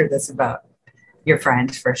you after this about your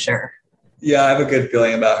friend for sure. Yeah, I have a good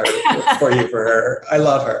feeling about her for you, for her. I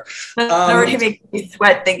love her. That already makes me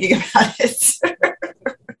sweat thinking about it.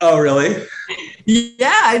 Oh, really?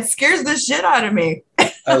 Yeah, it scares the shit out of me.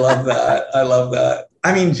 I love that. I love that.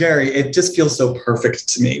 I mean, Jerry, it just feels so perfect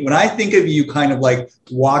to me. When I think of you kind of like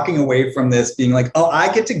walking away from this, being like, oh,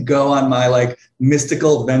 I get to go on my like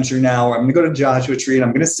mystical adventure now, or I'm going to go to Joshua Tree and I'm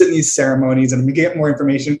going to sit in these ceremonies and I'm going to get more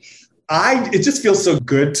information. It just feels so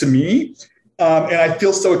good to me. And I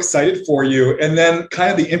feel so excited for you. And then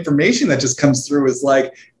kind of the information that just comes through is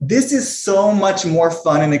like, this is so much more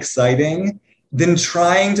fun and exciting than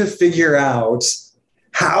trying to figure out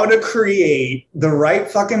how to create the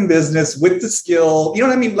right fucking business with the skill. You know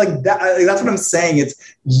what I mean? Like that's what I'm saying.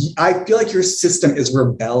 I feel like your system is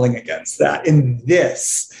rebelling against that. And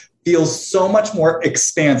this feels so much more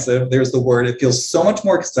expansive. There's the word. It feels so much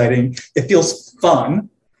more exciting. It feels fun.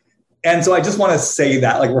 And so I just want to say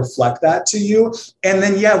that, like, reflect that to you. And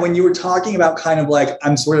then, yeah, when you were talking about kind of like,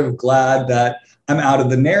 I'm sort of glad that I'm out of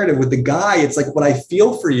the narrative with the guy, it's like what I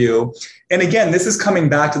feel for you. And again, this is coming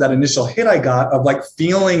back to that initial hit I got of like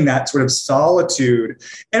feeling that sort of solitude.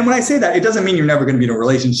 And when I say that, it doesn't mean you're never going to be in a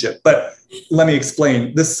relationship, but let me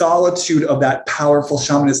explain the solitude of that powerful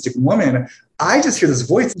shamanistic woman. I just hear this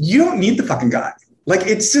voice. You don't need the fucking guy. Like,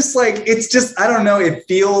 it's just, I don't know. It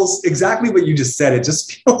feels exactly what you just said. It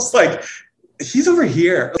just feels like he's over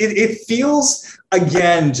here. It feels,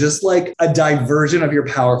 again, just like a diversion of your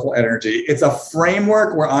powerful energy. It's a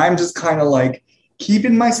framework where I'm just kind of like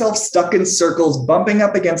keeping myself stuck in circles, bumping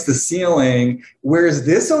up against the ceiling. Whereas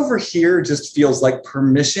this over here just feels like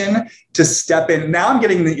permission to step in. Now I'm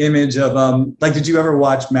getting the image of, like, did you ever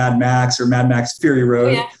watch Mad Max or Mad Max Fury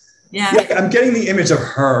Road? Oh, yeah, I'm getting the image of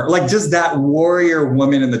her, like just that warrior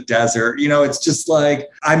woman in the desert. You know, it's just like,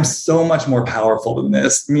 I'm so much more powerful than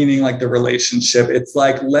this, meaning like the relationship. It's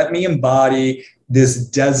like, let me embody this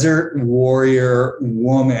desert warrior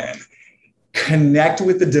woman, connect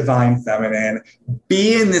with the divine feminine,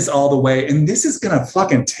 be in this all the way. And this is going to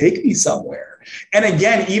fucking take me somewhere. And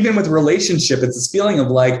again, even with relationship, it's this feeling of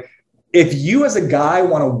like, if you as a guy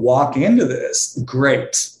want to walk into this,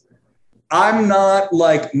 great. I'm not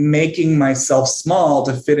like making myself small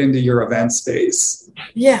to fit into your event space.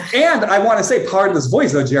 Yeah. And I want to say part of this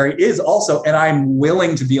voice though, Jerry, is also, and I'm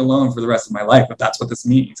willing to be alone for the rest of my life, if that's what this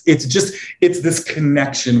means. It's this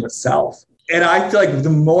connection with self. And I feel like the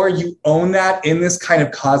more you own that in this kind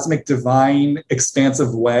of cosmic, divine,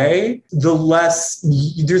 expansive way, the less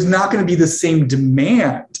there's not going to be the same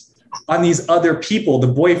demand on these other people, the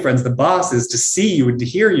boyfriends, the bosses, to see you and to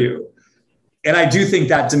hear you. And I do think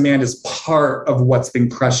that demand is part of what's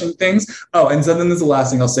been crushing things. Oh, and so then there's the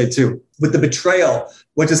last thing I'll say too. With the betrayal,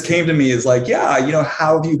 what just came to me is like, yeah, you know,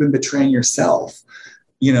 how have you been betraying yourself?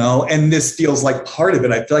 You know, and this feels like part of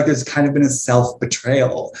it. I feel like there's kind of been a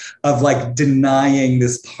self-betrayal of like denying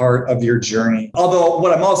this part of your journey. Although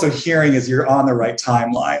what I'm also hearing is you're on the right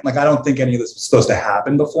timeline. Like, I don't think any of this was supposed to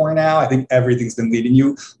happen before now. I think everything's been leading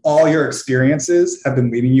you. All your experiences have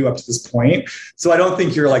been leading you up to this point. So I don't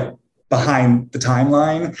think you're like behind the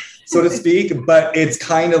timeline, so to speak, but it's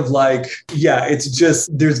kind of like, yeah, it's just,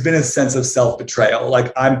 there's been a sense of self-betrayal.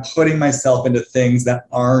 Like, I'm putting myself into things that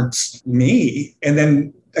aren't me. And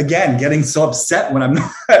then again, getting so upset when I'm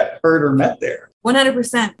not heard or met there.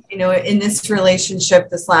 100%. You know, in this relationship,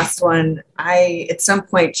 this last one, I, at some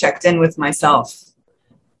point, checked in with myself.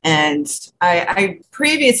 And I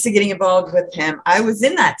previous to getting involved with him, I was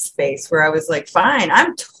in that space where I was like, fine,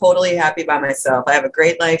 I'm totally happy by myself. I have a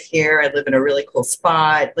great life here. I live in a really cool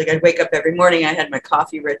spot. Like, I'd wake up every morning. I had my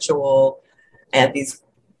coffee ritual. I had these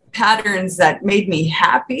patterns that made me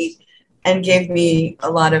happy and gave me a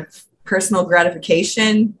lot of personal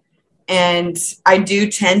gratification. And I do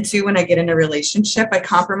tend to, when I get in a relationship, I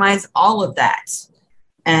compromise all of that.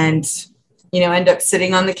 And you know, end up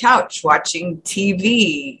sitting on the couch watching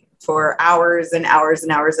TV for hours and hours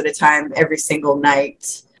and hours at a time every single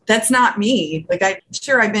night. That's not me. Like, I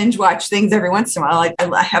binge watch things every once in a while.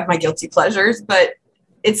 I have my guilty pleasures, but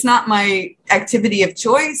it's not my activity of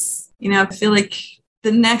choice. You know, I feel like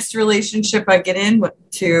the next relationship I get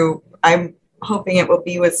into, I'm hoping it will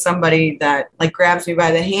be with somebody that like grabs me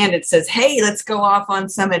by the hand and says, hey, let's go off on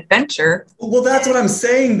some adventure. Well, that's what I'm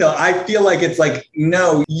saying though. I feel like it's like,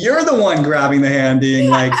 no, you're the one grabbing the hand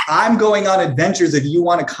being like, I'm going on adventures. If you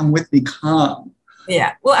want to come with me, come.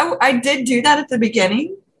 Yeah. Well, I did do that at the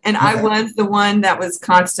beginning, and okay. I was the one that was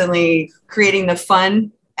constantly creating the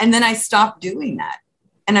fun. And then I stopped doing that.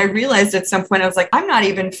 And I realized at some point, I was like, I'm not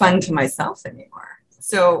even fun to myself anymore.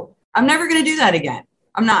 So I'm never going to do that again.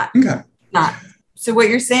 I'm not. Okay. Not. So what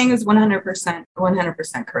you're saying is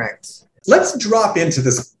 100% correct. Let's drop into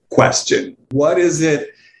this question. What is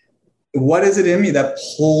it what is it in me that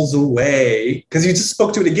pulls away? Because you just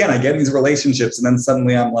spoke to it again. I get in these relationships and then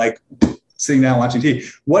suddenly I'm like sitting down watching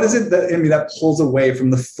TV. What is it that in me that pulls away from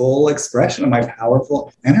the full expression of my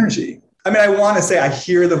powerful energy? I mean, I want to say I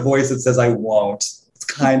hear the voice that says I won't. It's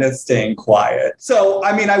kind of staying quiet. So,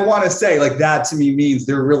 I mean, I want to say like that to me means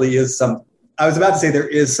there really is some. I was about to say there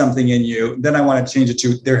is something in you. Then I want to change it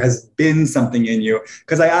to there has been something in you,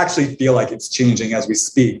 because I actually feel like it's changing as we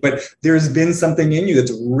speak. But there's been something in you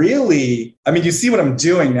that's really, I mean, you see what I'm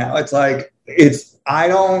doing now. It's like, I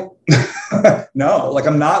don't know, like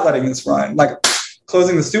I'm not letting this run, like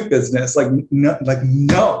closing the soup business. Like, no,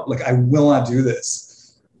 I will not do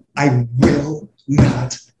this. I will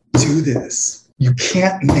not do this. You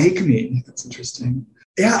can't make me. That's interesting.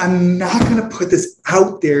 Yeah, I'm not going to put this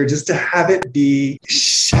out there just to have it be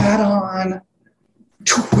shat on,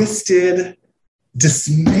 twisted,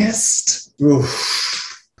 dismissed.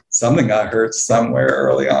 Oof. Something got hurt somewhere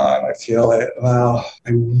early on. I feel it. Wow.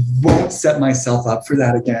 I won't set myself up for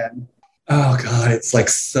that again. Oh, God. It's like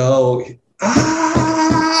so.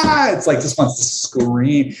 It's like just wants to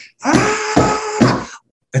scream.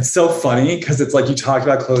 It's so funny because it's like you talked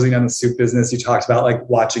about closing down the soup business. You talked about like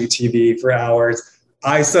watching TV for hours.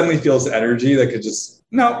 I suddenly feel this energy that could just,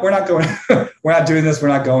 no, we're not going, we're not doing this. We're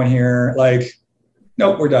not going here. Like,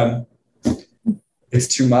 nope, we're done. It's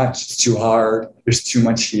too much. It's too hard. There's too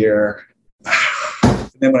much here. And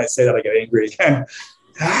then when I say that, I get angry again.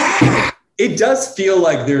 It does feel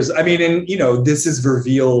like there's, I mean, and you know, this is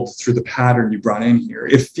revealed through the pattern you brought in here.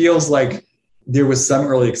 It feels like there was some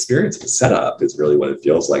early experience of the setup is really what it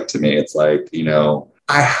feels like to me. It's like, you know,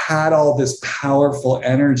 I had all this powerful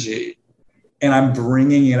energy and I'm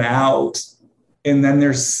bringing it out. And then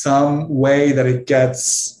there's some way that it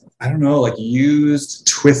gets, I don't know, like used,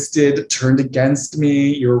 twisted, turned against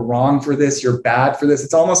me. You're wrong for this. You're bad for this.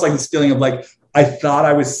 It's almost like this feeling of like, I thought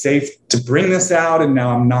I was safe to bring this out and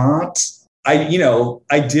now I'm not. I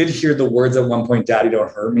did hear the words at one point, Daddy,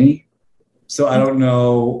 don't hurt me. So I don't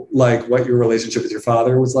know, like, what your relationship with your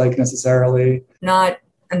father was like necessarily. Not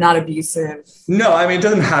abusive. No, I mean, it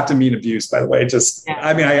doesn't have to mean abuse, by the way. Just, yeah.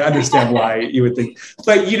 I mean, I understand why you would think.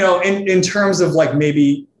 But, you know, in terms of like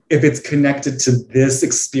maybe if it's connected to this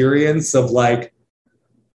experience of like,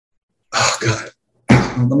 oh, God,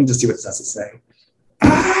 let me just see what it has to say.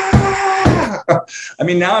 I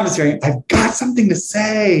mean, now I'm just hearing, I've got something to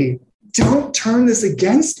say. Don't turn this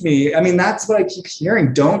against me. I mean, that's what I keep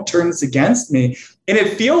hearing. Don't turn this against me. And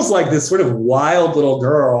it feels like this sort of wild little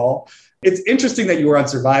girl. It's interesting that you were on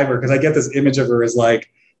Survivor because I get this image of her as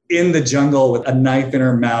like in the jungle with a knife in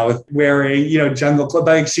her mouth, wearing, you know, jungle clothes.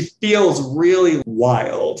 Like she feels really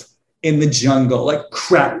wild in the jungle, like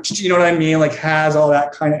crouched, you know what I mean? Like has all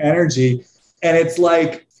that kind of energy. And it's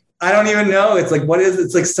like, I don't even know. It's like, what is it?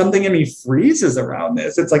 It's like something in me freezes around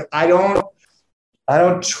this. It's like, I don't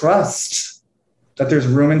trust that there's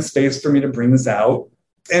room and space for me to bring this out.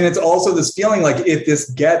 And it's also this feeling like if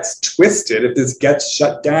this gets twisted, if this gets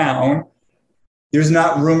shut down, there's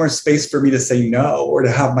not room or space for me to say no or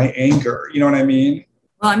to have my anger. You know what I mean?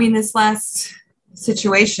 Well, I mean, this last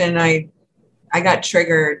situation, I got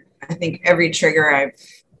triggered. I think every trigger I've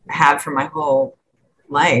had for my whole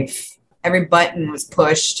life, every button was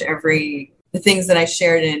pushed. The things that I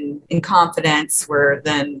shared in confidence were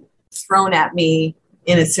then thrown at me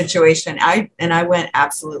in a situation. I went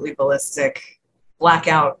absolutely ballistic,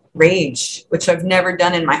 blackout rage, which I've never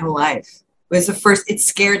done in my whole life. It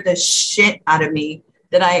scared the shit out of me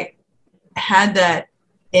that I had that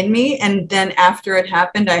in me. And then after it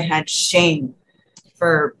happened, I had shame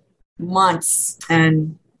for months.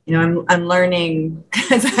 And, you know, I'm learning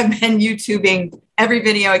as I've been YouTubing every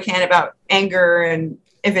video I can about anger and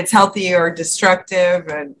if it's healthy or destructive.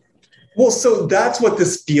 And well, so that's what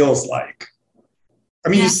this feels like. I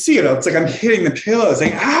mean, yeah. You see it. It's like I'm hitting the pillow,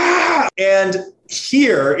 saying, ah! And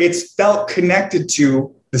here it's felt connected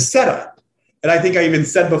to the setup. And I think I even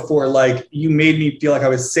said before, like, you made me feel like I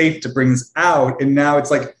was safe to bring this out. And now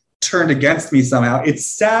it's like turned against me somehow. It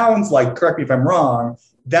sounds like, correct me if I'm wrong,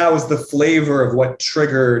 that was the flavor of what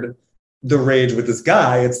triggered the rage with this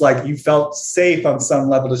guy. It's like you felt safe on some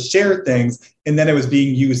level to share things, and then it was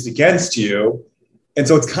being used against you. And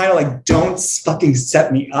so it's kind of like, don't fucking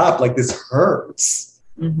set me up. Like, this hurts.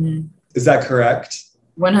 Mm-hmm. Is that correct?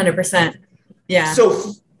 100%. Yeah.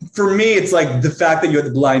 So for me, it's like the fact that you had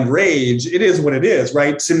the blind rage, it is what it is,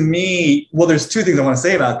 right? To me, well, there's two things I want to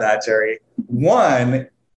say about that, Jerry. One,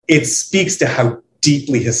 it speaks to how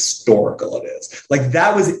deeply historical it is. Like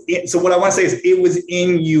that was it. So what I want to say is it was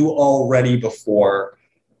in you already before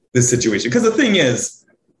this situation. Because the thing is,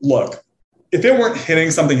 look, if it weren't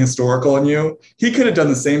hitting something historical in you, he could have done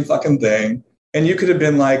the same fucking thing And you could have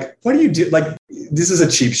been like, what do you do? Like, this is a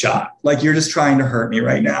cheap shot. Like, you're just trying to hurt me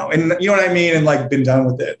right now. And you know what I mean? And like, been done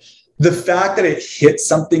with it. The fact that it hit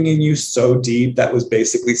something in you so deep that was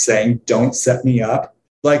basically saying, don't set me up.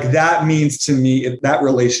 Like, that means to me, that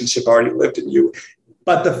relationship already lived in you.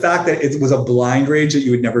 But the fact that it was a blind rage that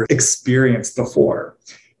you had never experienced before,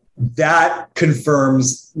 that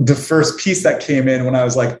confirms the first piece that came in when I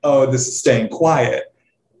was like, oh, this is staying quiet.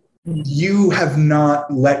 You have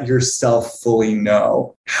not let yourself fully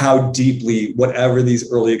know how deeply whatever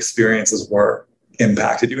these early experiences were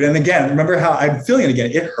impacted you. And again, remember how I'm feeling it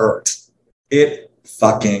again. It hurt. It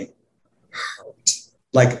fucking hurt.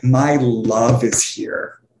 Like, my love is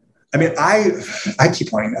here. I mean, I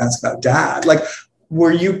keep wanting to ask about Dad. Like,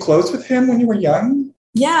 were you close with him when you were young?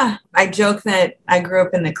 Yeah. I joke that I grew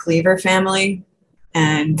up in the Cleaver family.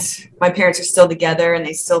 And my parents are still together and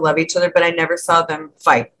they still love each other, but I never saw them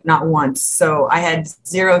fight, not once. So I had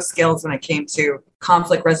zero skills when it came to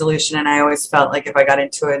conflict resolution. And I always felt like if I got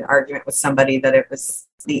into an argument with somebody, that it was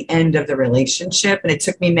the end of the relationship. And it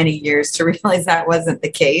took me many years to realize that wasn't the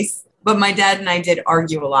case. But my dad and I did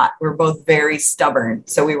argue a lot. We're both very stubborn.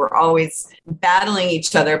 So we were always battling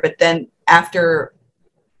each other. But then after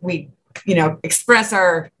we, express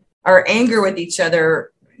our anger with each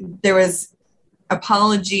other, there was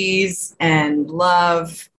apologies and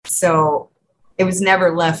love. So it was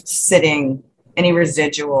never left sitting any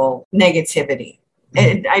residual negativity.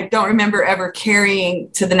 And I don't remember ever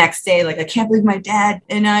carrying to the next day, like, I can't believe my dad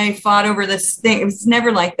and I fought over this thing. It was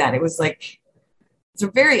never like that. It was like, it's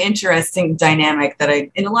a very interesting dynamic that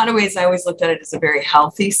in a lot of ways, I always looked at it as a very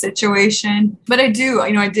healthy situation. But I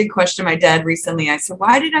did question my dad recently. I said,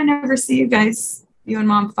 why did I never see you and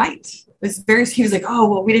Mom fight? He was like, oh,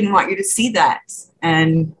 well, we didn't want you to see that.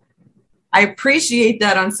 And I appreciate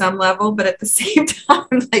that on some level, but at the same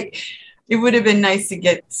time, like, it would have been nice to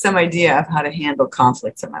get some idea of how to handle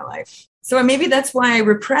conflicts in my life. So maybe that's why I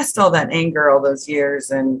repressed all that anger all those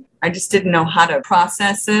years. And I just didn't know how to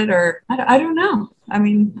process it, or I don't know. I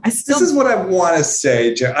mean, this is what I want to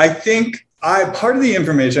say, Jer. I think part of the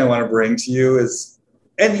information I want to bring to you is,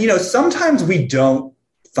 and, sometimes we don't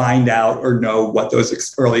find out or know what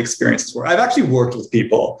those early experiences were. I've actually worked with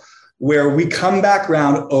people where we come back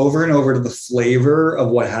around over and over to the flavor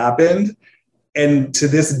of what happened. And to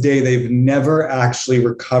this day, they've never actually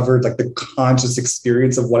recovered like the conscious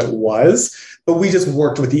experience of what it was, but we just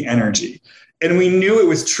worked with the energy. And we knew it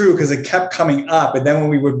was true because it kept coming up. And then when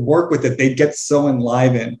we would work with it, they'd get so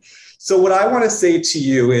enlivened. So what I want to say to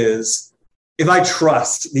you is, if I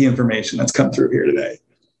trust the information that's come through here today,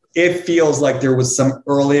 it feels like there was some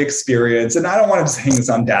early experience, and I don't want to just hang this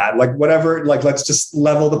on Dad, like whatever, like, let's just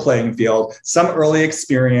level the playing field. Some early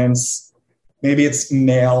experience, maybe it's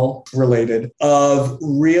male related, of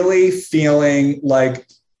really feeling like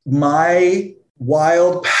my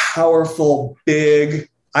wild, powerful, big,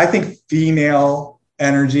 I think female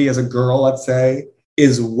energy as a girl, let's say,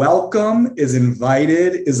 is welcome, is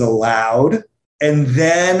invited, is allowed. And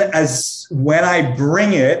then when I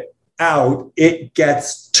bring it out, it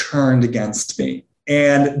gets turned against me.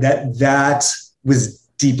 And that was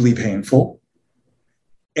deeply painful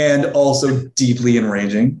and also deeply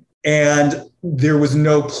enraging. And there was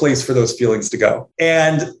no place for those feelings to go.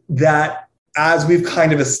 And that, as we've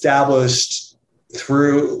kind of established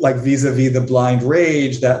through like vis-a-vis the blind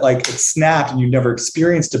rage, that like it snapped and you've never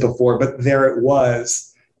experienced it before, but there it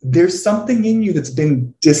was. There's something in you that's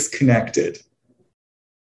been disconnected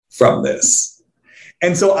from this.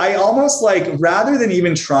 And so I almost like, rather than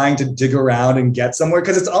even trying to dig around and get somewhere,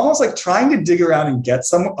 because it's almost like trying to dig around and get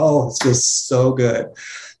somewhere. Oh, this feels so good.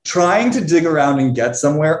 Trying to dig around and get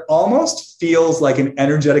somewhere almost feels like an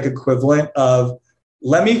energetic equivalent of,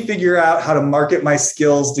 let me figure out how to market my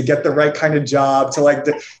skills to get the right kind of job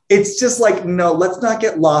it's just like, no, let's not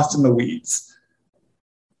get lost in the weeds.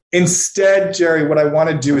 Instead, Jerry, what I want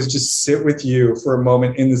to do is just sit with you for a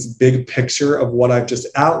moment in this big picture of what I've just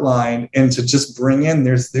outlined, and to just bring in,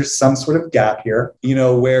 there's some sort of gap here,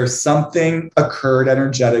 where something occurred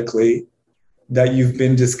energetically that you've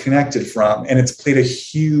been disconnected from. And it's played a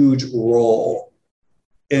huge role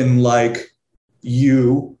in like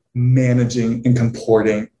you managing and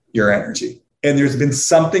comporting your energy. And there's been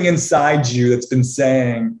something inside you that's been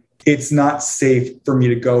saying, it's not safe for me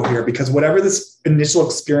to go here, because whatever this initial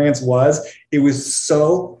experience was, it was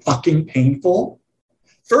so fucking painful.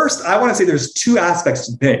 First, I want to say there's two aspects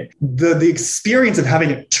to the thing. The experience of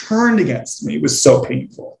having it turned against me was so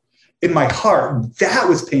painful. In my heart, that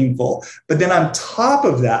was painful. But then on top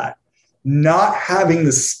of that, not having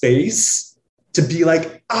the space to be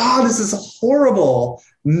like, this is horrible.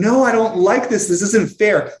 No, I don't like this. This isn't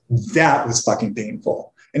fair. That was fucking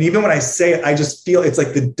painful. And even when I say it, I just feel it's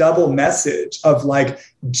like the double message of like,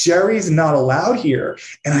 Jerry's not allowed here.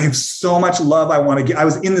 And I have so much love I want to give. I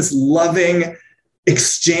was in this loving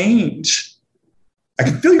exchange. I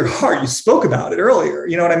can feel your heart. You spoke about it earlier.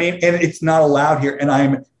 You know what I mean? And it's not allowed here. And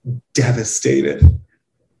I'm devastated.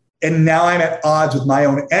 And now I'm at odds with my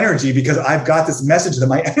own energy because I've got this message that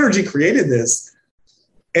my energy created this.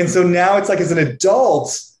 And so now it's like, as an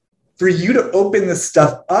adult, for you to open this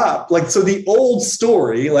stuff up, like, so the old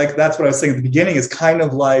story, like that's what I was saying at the beginning, is kind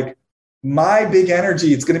of like my big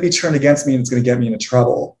energy, it's going to be turned against me and it's going to get me into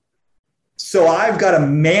trouble. So I've got to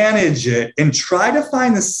manage it and try to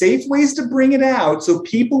find the safe ways to bring it out so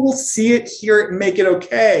people will see it, hear it, and make it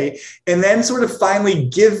okay. And then sort of finally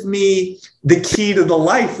give me the key to the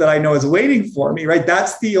life that I know is waiting for me, right?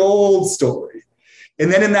 That's the old story.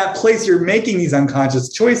 And then in that place, you're making these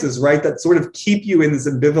unconscious choices, right? That sort of keep you in this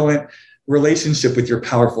ambivalent relationship with your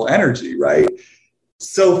powerful energy, right?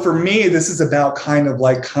 So for me, this is about kind of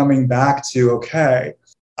like coming back to, okay,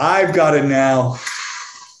 I've got to now,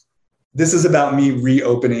 this is about me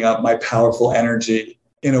reopening up my powerful energy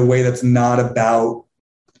in a way that's not about,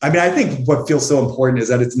 I mean, I think what feels so important is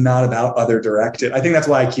that it's not about other directed. I think that's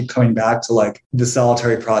why I keep coming back to like the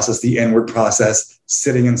solitary process, the inward process,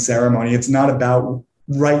 sitting in ceremony. It's not about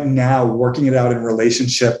right now working it out in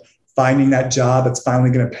relationship, finding that job that's finally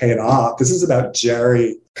going to pay it off. This is about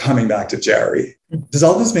Jerry coming back to Jerry. Does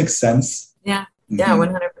all this make sense? Yeah. Yeah,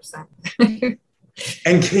 100%.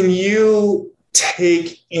 And can you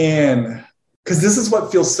take in, because this is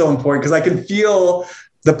what feels so important, because I can feel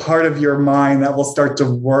the part of your mind that will start to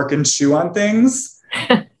work and chew on things,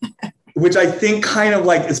 which I think kind of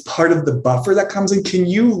like is part of the buffer that comes in. Can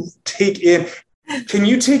you take in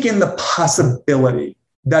the possibility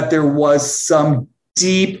that there was some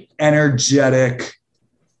deep, energetic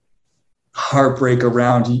heartbreak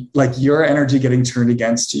around like your energy getting turned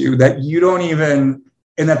against you, that you don't even,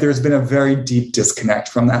 and that there's been a very deep disconnect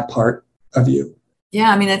from that part of you?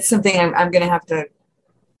 Yeah, I mean, that's something I'm going to have to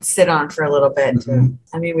sit on for a little bit. Mm-hmm.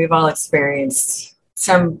 I mean, we've all experienced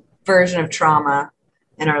some version of trauma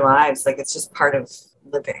in our lives. Like, it's just part of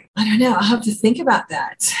living. I don't know. I'll have to think about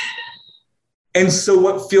that. And so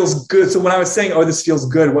what feels good? So when I was saying, oh, this feels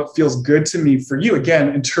good, what feels good to me for you,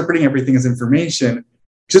 again, interpreting everything as information,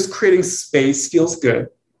 just creating space feels good.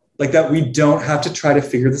 Like that we don't have to try to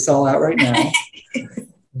figure this all out right now.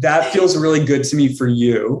 That feels really good to me for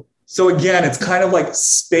you. So again, it's kind of like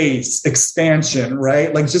space, expansion,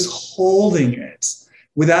 right? Like just holding it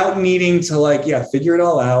without needing to like, figure it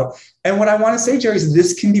all out. And what I want to say, Jerry, is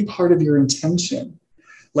this can be part of your intention.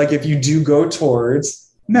 Like if you do go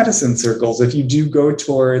towards medicine circles, if you do go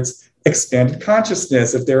towards expanded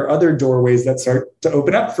consciousness, if there are other doorways that start to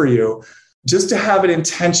open up for you, just to have an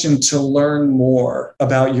intention to learn more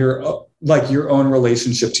about your own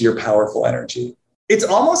relationship to your powerful energy. It's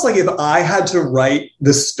almost like if I had to write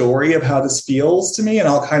the story of how this feels to me, and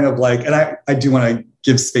I'll kind of like, and I do want to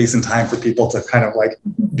give space and time for people to kind of like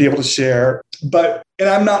be able to share, but, and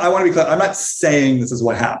I want to be clear, I'm not saying this is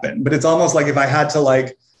what happened, but it's almost like if I had to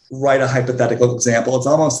like write a hypothetical example, it's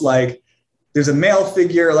almost like there's a male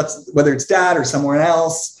figure, whether it's dad or someone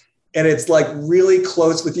else, and it's like really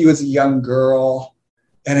close with you as a young girl.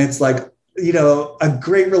 And it's like, you know, a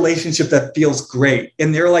great relationship that feels great.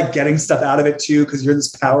 And they're like getting stuff out of it too, because you're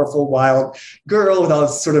this powerful, wild girl with all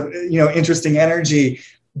this sort of, you know, interesting energy.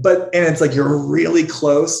 And it's like you're really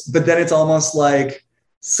close, but then it's almost like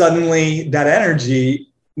suddenly that energy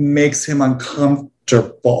makes him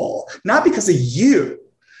uncomfortable, not because of you,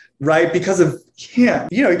 right? Because of him,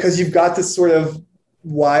 you know, because you've got this sort of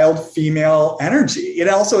wild female energy. And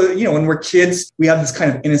also, you know, when we're kids, we have this kind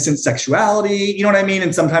of innocent sexuality, you know what I mean?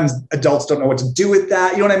 And sometimes adults don't know what to do with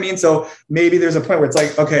that, you know what I mean? So maybe there's a point where it's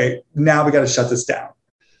like, okay, now we got to shut this down.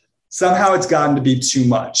 Somehow it's gotten to be too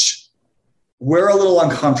much. We're a little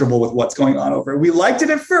uncomfortable with what's going on over it. We liked it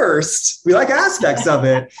at first. We like aspects of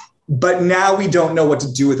it, but now we don't know what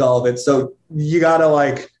to do with all of it. So you got to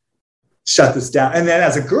like shut this down. And then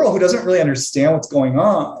as a girl who doesn't really understand what's going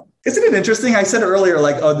on, isn't it interesting? I said earlier,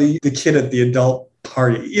 like, oh, the kid at the adult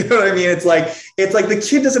party, you know what I mean? It's like the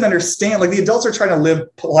kid doesn't understand, like the adults are trying to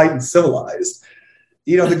live polite and civilized.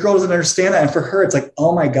 You know, the girl doesn't understand that. And for her, it's like,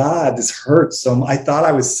 oh my God, this hurts. So I thought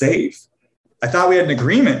I was safe. I thought we had an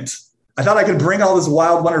agreement. I thought I could bring all this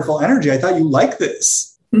wild, wonderful energy. I thought you liked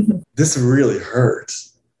this. This really hurt.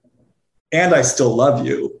 And I still love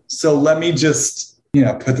you. So let me just, you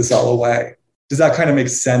know, put this all away. Does that kind of make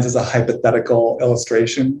sense as a hypothetical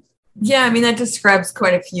illustration? Yeah, I mean, that describes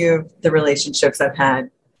quite a few of the relationships I've had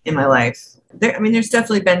in my life. There's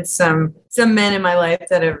definitely been some men in my life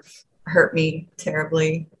that have hurt me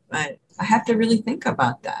terribly, but I have to really think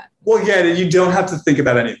about that. Well, yeah, you don't have to think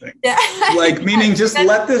about anything. Yeah. Like, meaning just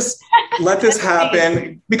let this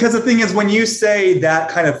happen. Because the thing is, when you say that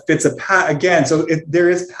kind of fits a again, so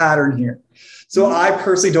there is pattern here. So I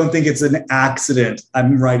personally don't think it's an accident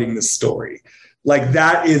I'm writing this story. Like,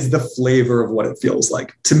 that is the flavor of what it feels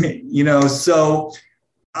like to me, So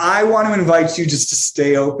I want to invite you just to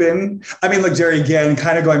stay open. I mean, look, Jerry, again,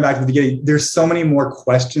 kind of going back to the beginning, there's so many more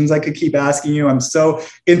questions I could keep asking you. I'm so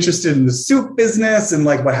interested in the soup business and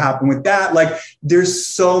like what happened with that. Like, there's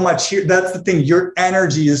so much here. That's the thing. Your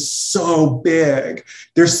energy is so big.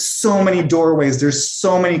 There's so many doorways. There's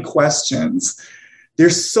so many questions.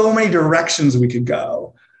 There's so many directions we could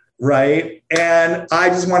go, right? And I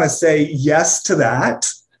just want to say yes to that.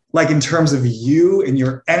 Like, in terms of you and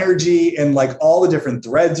your energy and like all the different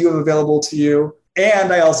threads you have available to you.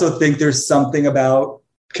 And I also think there's something about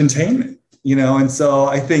containment, And so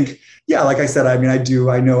I think, yeah, like I said,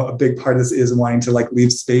 I know a big part of this is wanting to like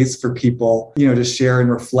leave space for people, to share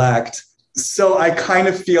and reflect. So I kind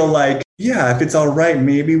of feel like, yeah, if it's all right,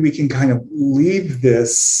 maybe we can kind of leave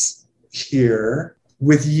this here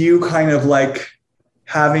with you kind of like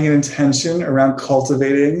having an intention around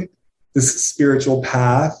cultivating this spiritual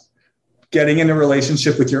path, getting in a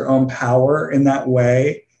relationship with your own power in that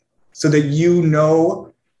way so that you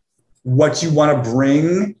know what you want to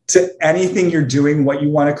bring to anything you're doing, what you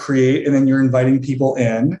want to create, and then you're inviting people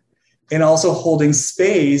in, and also holding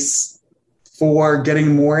space for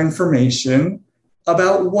getting more information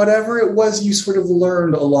about whatever it was you sort of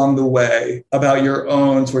learned along the way about your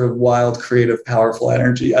own sort of wild, creative, powerful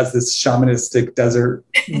energy as this shamanistic desert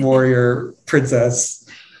warrior princess.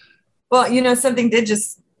 Well, something did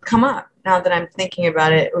just come up now that I'm thinking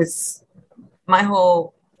about it. It was my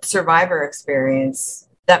whole Survivor experience.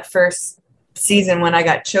 That first season when I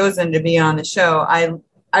got chosen to be on the show,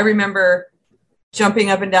 I remember jumping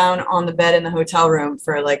up and down on the bed in the hotel room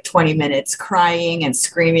for like 20 minutes, crying and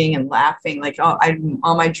screaming and laughing. Like,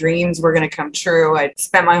 all my dreams were going to come true. I'd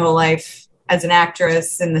spent my whole life as an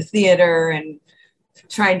actress in the theater and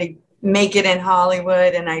trying to make it in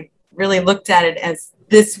Hollywood. And I really looked at it as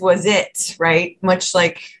this was it, right? Much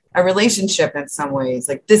like a relationship in some ways.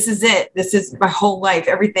 Like, this is it. This is my whole life.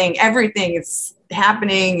 Everything is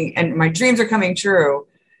happening and my dreams are coming true.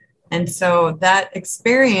 And so that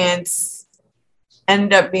experience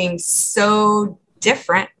ended up being so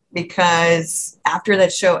different because after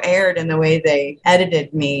that show aired and the way they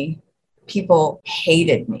edited me, people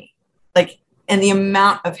hated me. Like, and the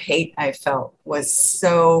amount of hate I felt was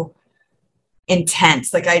so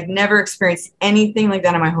intense. Like, I'd never experienced anything like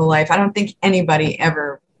that in my whole life. I don't think anybody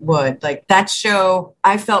ever would. Like, that show,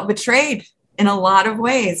 I felt betrayed in a lot of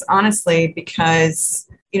ways, honestly, because,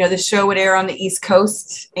 the show would air on the East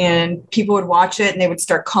Coast and people would watch it and they would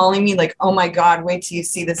start calling me like, oh my God, wait till you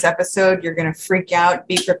see this episode. You're going to freak out,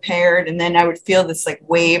 be prepared. And then I would feel this like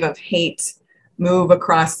wave of hate move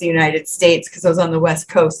across the United States because I was on the West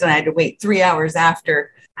Coast and I had to wait 3 hours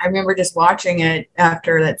after. I remember just watching it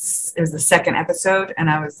after it was the second episode and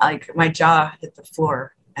I was like, my jaw hit the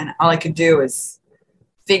floor and all I could do was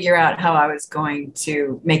figure out how I was going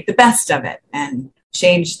to make the best of it and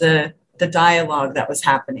change the dialogue that was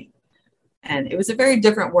happening. And it was a very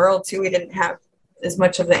different world too. We didn't have as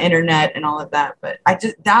much of the internet and all of that, but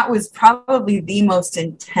that was probably the most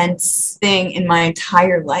intense thing in my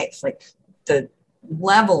entire life. Like, the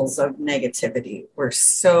levels of negativity were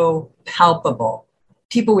so palpable.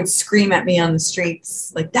 People would scream at me on the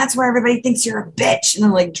streets, like, that's where everybody thinks you're a bitch, and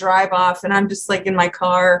then like drive off. And I'm just like in my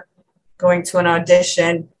car going to an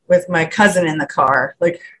audition with my cousin in the car.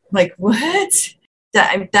 Like what?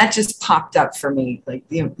 That just popped up for me. Like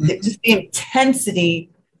just the intensity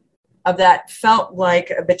of that felt like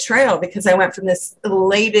a betrayal because I went from this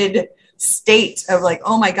elated state of like,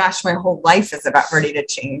 oh my gosh, my whole life is about ready to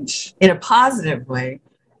change in a positive way.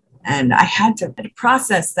 And I had to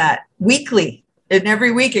process that weekly. And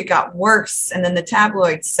every week it got worse. And then the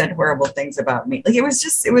tabloids said horrible things about me. Like, it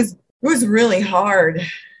was really hard.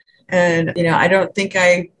 And, I don't think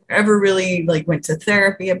I ever really like went to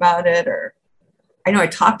therapy about it, or I know I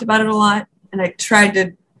talked about it a lot and I tried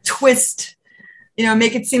to twist,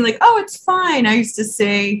 make it seem like, oh, it's fine. I used to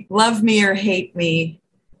say, love me or hate me.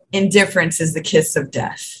 Indifference is the kiss of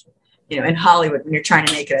death, in Hollywood when you're trying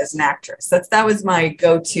to make it as an actress. That was my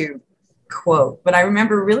go-to quote. But I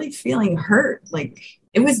remember really feeling hurt. Like,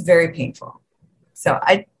 it was very painful. So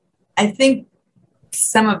I think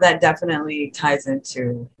some of that definitely ties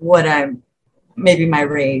into what maybe my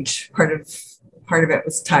rage, part part of it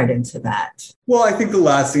was tied into that. Well, I think the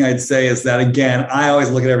last thing I'd say is that, again, I always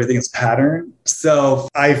look at everything as pattern. So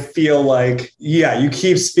I feel like, yeah, you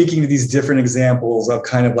keep speaking to these different examples of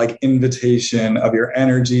kind of like invitation of your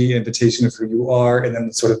energy, invitation of who you are, and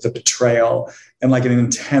then sort of the betrayal and like an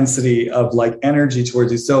intensity of like energy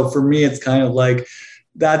towards you. So for me, it's kind of like,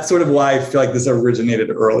 that's sort of why I feel like this originated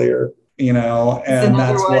earlier, you know, and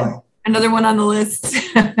that's why. Another one on the list.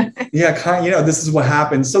 Yeah, this is what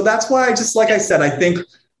happened. So that's why I just, like I said, I think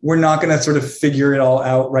we're not going to sort of figure it all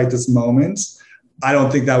out right this moment. I don't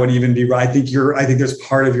think that would even be right. I think there's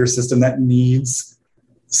part of your system that needs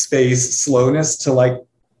space, slowness to like,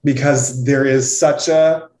 because there's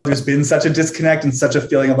been such a disconnect and such a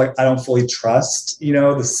feeling of like, I don't fully trust,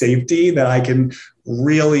 the safety that I can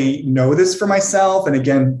really know this for myself. And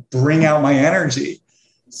again, bring out my energy.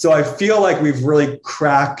 So I feel like we've really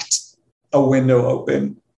cracked a window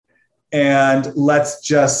open, and let's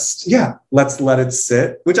let it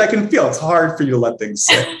sit, which I can feel. It's hard for you to let things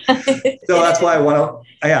sit. So that's why I want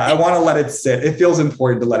to let it sit. It feels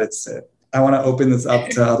important to let it sit. I want to open this up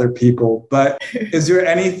to other people. But is there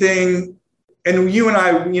anything, and you and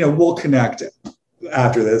I, we'll connect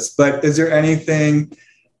after this, but is there anything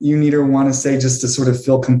you need or want to say just to sort of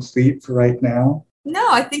feel complete for right now? No,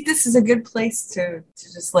 I think this is a good place to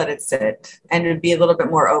just let it sit and to be a little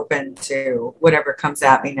bit more open to whatever comes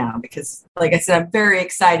at me now. Because like I said, I'm very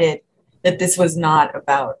excited that this was not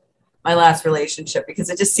about my last relationship,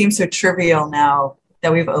 because it just seems so trivial now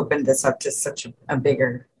that we've opened this up to such a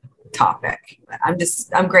bigger topic.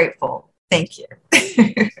 I'm grateful. Thank you.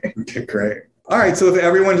 Okay, great. All right. So if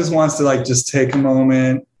everyone just wants to just take a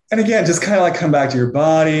moment and again, just kind of come back to your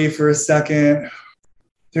body for a second.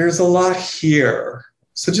 There's a lot here.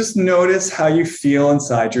 So just notice how you feel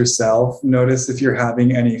inside yourself. Notice if you're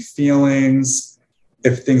having any feelings,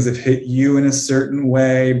 if things have hit you in a certain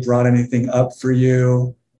way, brought anything up for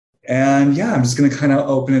you. And yeah, I'm just going to kind of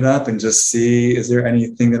open it up and just see, is there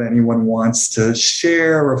anything that anyone wants to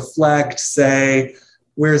share, reflect, say?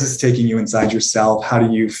 Where is this taking you inside yourself? How do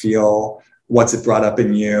you feel? What's it brought up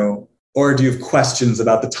in you? Or do you have questions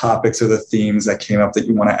about the topics or the themes that came up that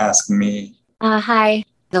you want to ask me? Hi.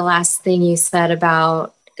 The last thing you said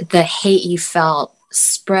about the hate you felt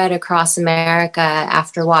spread across America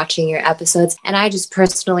after watching your episodes. And I just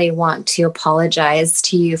personally want to apologize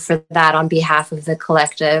to you for that on behalf of the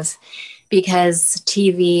collective, because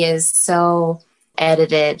TV is so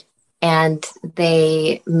edited and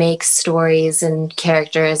they make stories and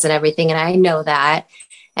characters and everything. And I know that.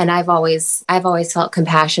 And I've always felt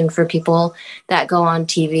compassion for people that go on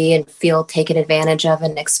TV and feel taken advantage of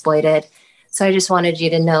and exploited. So I just wanted you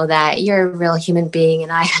to know that you're a real human being,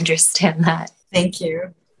 and I understand that. Thank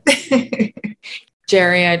you.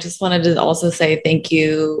 Jerry, I just wanted to also say thank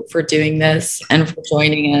you for doing this and for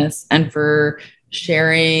joining us and for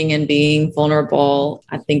sharing and being vulnerable.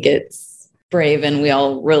 I think it's brave and we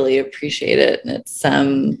all really appreciate it. And it's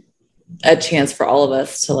a chance for all of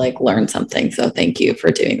us to learn something. So thank you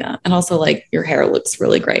for doing that. And also your hair looks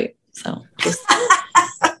really great. So just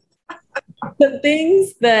the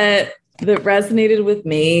things that resonated with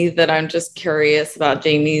me that I'm just curious about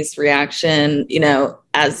Jamie's reaction.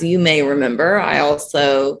 As you may remember, I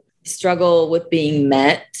also struggle with being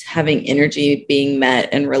met, having energy being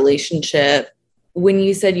met in relationship. When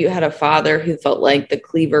you said you had a father who felt like the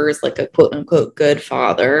Cleaver is like a quote unquote good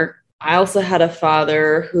father, I also had a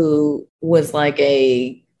father who was like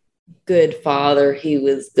a good father. He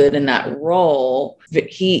was good in that role. But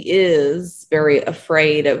he is very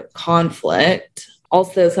afraid of conflict.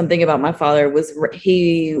 Also, something about my father was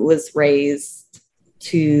he was raised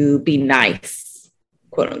to be nice,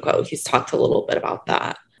 quote unquote. He's talked a little bit about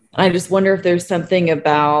that. I just wonder if there's something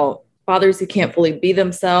about fathers who can't fully be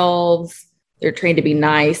themselves. They're trained to be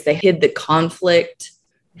nice. They hid the conflict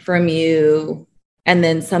from you. And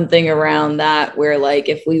then something around that where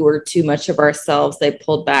if we were too much of ourselves, they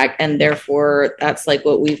pulled back. And therefore, that's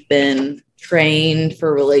what we've been trained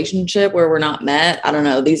for relationship where we're not met. I don't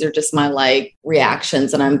know. These are just my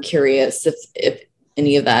reactions. And I'm curious if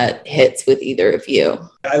any of that hits with either of you.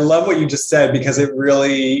 I love what you just said, because it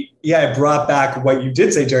really, it brought back what you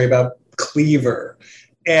did say, Jerry, about Cleaver.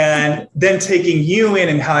 And then taking you in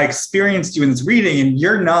and how I experienced you in this reading, and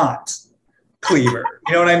you're not Cleaver.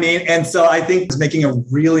 You know what I mean? And so I think it's making a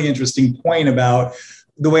really interesting point about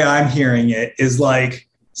the way I'm hearing it is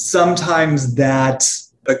sometimes that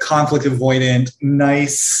the conflict avoidant,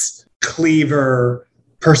 nice Cleaver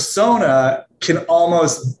persona can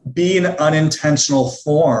almost be an unintentional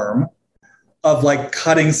form of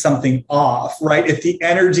cutting something off, right? If the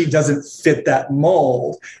energy doesn't fit that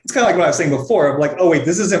mold, it's kind of what I was saying before of oh wait,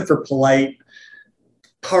 this isn't for polite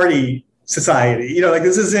party society. Like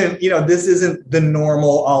this isn't the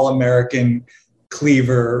normal all-American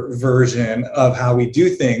Cleaver version of how we do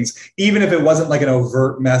things, even if it wasn't like an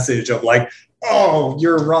overt message of like, oh,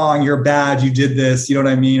 you're wrong, you're bad, you did this, you know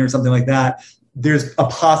what I mean, or something like that. There's a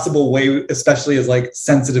possible way, especially as like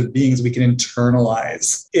sensitive beings, we can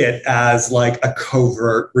internalize it as like a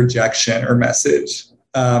covert rejection or message.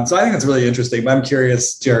 So I think that's really interesting, but I'm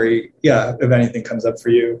curious, Jerry, if anything comes up for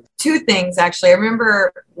you. Two things, actually. I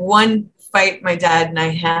remember one fight my dad and I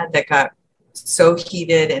had that got so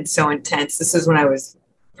heated and so intense. This is when I was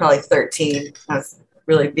probably 13. I was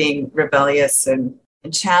really being rebellious and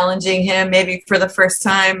challenging him maybe for the first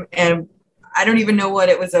time. And I don't even know what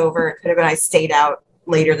it was over. It could have been I stayed out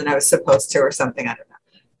later than I was supposed to or something. I don't know.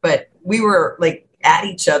 But we were like at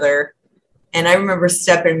each other. And I remember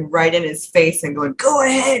stepping right in his face and going, go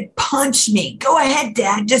ahead, punch me. Go ahead,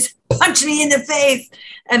 Dad. Just punch me in the face.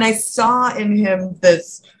 And I saw in him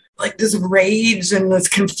this rage and this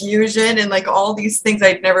confusion and like all these things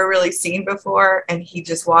I'd never really seen before. And he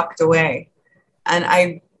just walked away.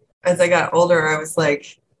 And as I got older, I was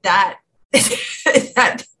like, that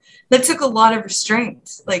took a lot of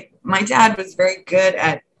restraint. Like my dad was very good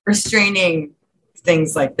at restraining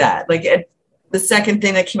things like that. Like the second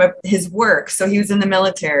thing that came up, his work. So he was in the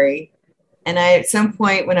military. And I, at some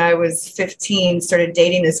point when I was 15, started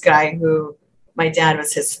dating this guy who my dad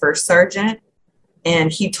was his first sergeant.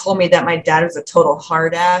 And he told me that my dad was a total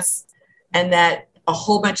hard ass and that a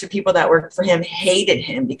whole bunch of people that worked for him hated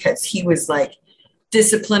him because he was like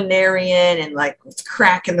disciplinarian and like was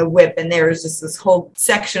cracking the whip. And there was just this whole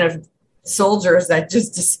section of soldiers that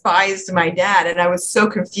just despised my dad. And I was so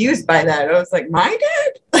confused by that. I was like, my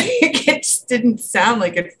dad? Like, it just didn't sound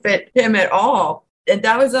like it fit him at all. And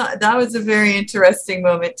that was a very interesting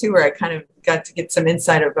moment too, where I kind of got to get some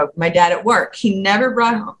insight about my dad at work. He never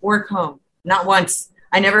brought work home. Not once.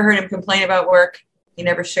 I never heard him complain about work. He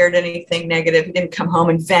never shared anything negative. He didn't come home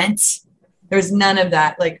and vent. There was none of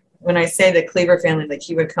that. Like when I say the Cleaver family, like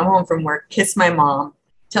he would come home from work, kiss my mom,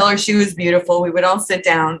 tell her she was beautiful. We would all sit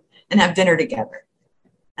down and have dinner together.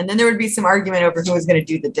 And then there would be some argument over who was going to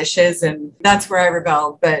do the dishes. And that's where I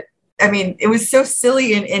rebelled. But I mean, it was so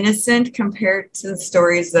silly and innocent compared to the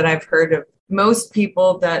stories that I've heard of most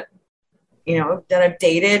people that I've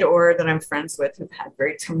dated or that I'm friends with who've had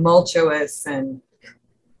very tumultuous and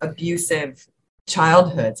abusive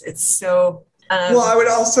childhoods. It's so... well, I would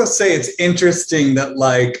also say it's interesting that,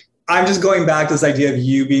 like, I'm just going back to this idea of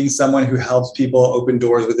you being someone who helps people open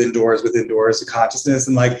doors within doors to consciousness.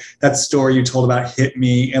 And like that story you told about hit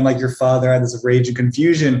me and like your father had this rage and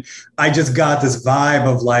confusion. I just got this vibe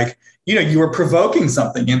of like, you were provoking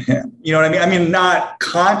something in him. You know what I mean? I mean, not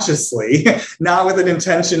consciously, not with an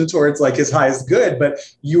intention towards like his highest good, but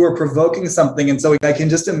you were provoking something. And so I can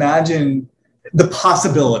just imagine the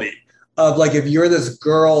possibility of like, if you're this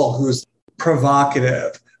girl who's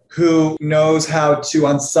provocative, who knows how to,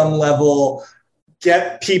 on some level,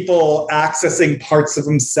 get people accessing parts of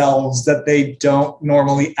themselves that they don't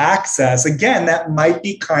normally access, again, that might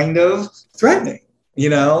be kind of threatening.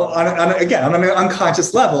 On an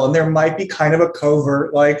unconscious level. And there might be kind of a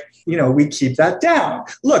covert, like, we keep that down.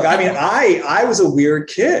 Look, I mean, I was a weird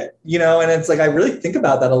kid, and it's like, I really think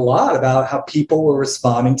about that a lot, about how people were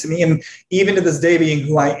responding to me. And even to this day, being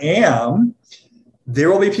who I am, there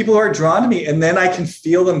will be people who are drawn to me. And then I can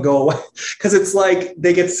feel them go away because it's like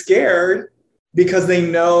they get scared because they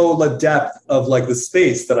know the depth of like the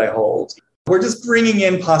space that I hold. We're just bringing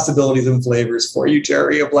in possibilities and flavors for you,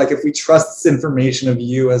 Jerry, of like, if we trust this information of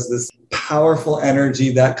you as this powerful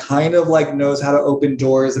energy that kind of like knows how to open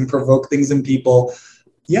doors and provoke things in people,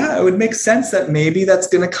 it would make sense that maybe that's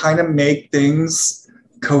going to kind of make things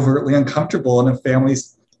covertly uncomfortable in a family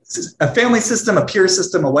system, a peer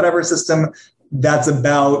system, a whatever system that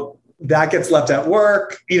gets left at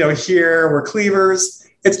work. Here we're Cleavers.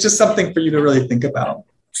 It's just something for you to really think about.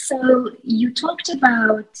 So you talked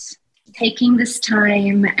about taking this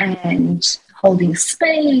time and holding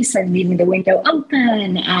space and leaving the window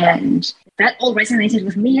open, and that all resonated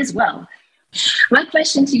with me as well. My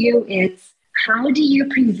question to you is, how do you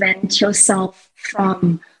prevent yourself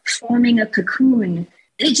from forming a cocoon?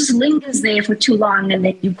 It just lingers there for too long and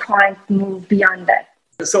then you can't move beyond that.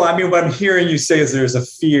 So, I mean, what I'm hearing you say is there's a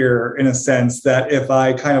fear, in a sense, that if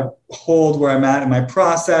I kind of hold where I'm at in my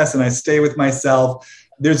process and I stay with myself,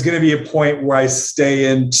 there's going to be a point where I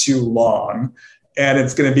stay in too long and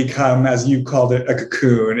it's going to become, as you called it, a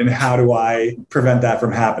cocoon. And how do I prevent that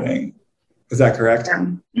from happening? Is that correct?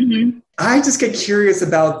 Mm-hmm. I just get curious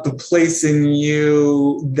about the place in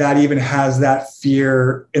you that even has that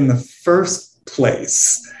fear in the first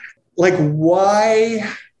place. Like, why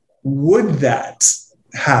would that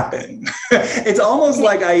happen? It's almost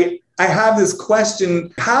like I have this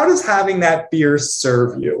question, how does having that fear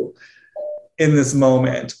serve you in this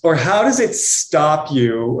moment? Or how does it stop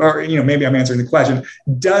you? Or, maybe I'm answering the question.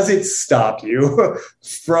 Does it stop you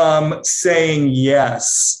from saying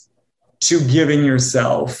yes to giving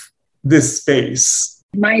yourself this space?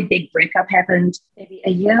 My big breakup happened maybe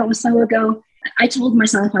a year or so ago. I told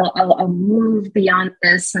myself I'll move beyond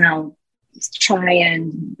this and I'll try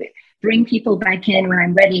and bring people back in when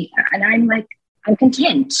I'm ready. And I'm like, I'm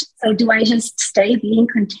content. So do I just stay being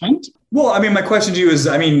content? Well, I mean, my question to you is,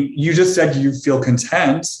 you just said you feel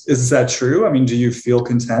content. Is that true? Do you feel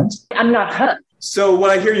content? I'm not hurt. So what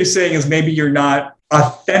I hear you saying is maybe you're not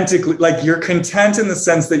authentically, like you're content in the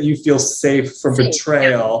sense that you feel safe from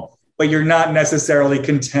betrayal, but you're not necessarily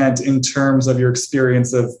content in terms of your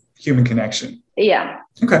experience of human connection. Yeah.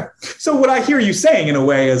 Okay. So what I hear you saying in a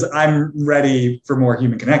way is I'm ready for more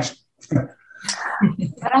human connection.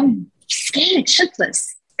 But I'm scared shitless.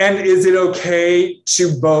 And is it okay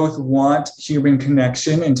to both want human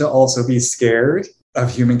connection and to also be scared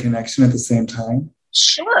of human connection at the same time?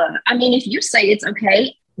 Sure. If you say it's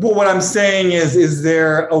okay. Well, what I'm saying is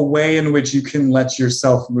there a way in which you can let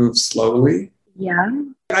yourself move slowly? Yeah.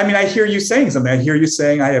 I hear you saying something. I hear you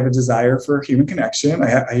saying I have a desire for human connection.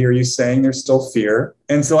 I hear you saying there's still fear.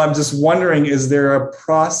 And so I'm just wondering, is there a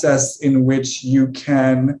process in which you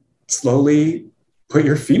can slowly put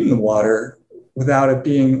your feet in the water without it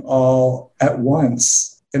being all at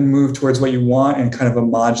once and move towards what you want in kind of a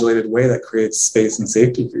modulated way that creates space and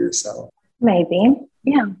safety for yourself? Maybe.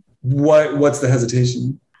 Yeah. What's the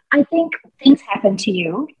hesitation? I think things happen to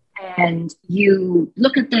you and you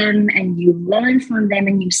look at them and you learn from them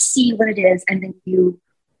and you see what it is, and then you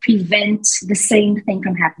prevent the same thing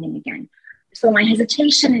from happening again. So my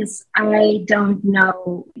hesitation is, I don't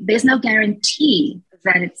know. There's no guarantee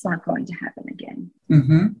that it's not going to happen again.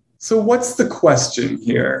 Mm-hmm. So what's the question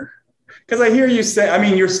here? Because I hear you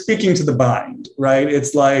say, you're speaking to the bind, right?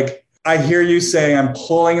 It's like, I hear you saying, I'm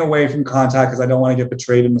pulling away from contact because I don't want to get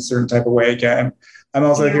betrayed in a certain type of way again. I'm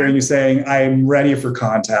also hearing you saying, I'm ready for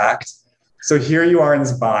contact. So here you are in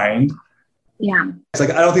this bind. Yeah. It's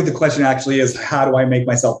like, I don't think the question actually is, how do I make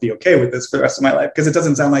myself be okay with this for the rest of my life? Because it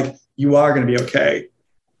doesn't sound like you are going to be okay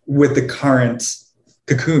with the current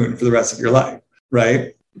cocoon for the rest of your life,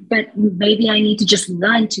 right? But maybe I need to just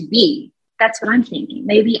learn to be. That's what I'm thinking.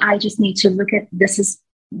 Maybe I just need to look at, this is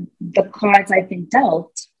the cards I've been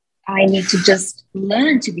dealt. I need to just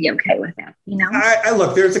learn to be okay with that, I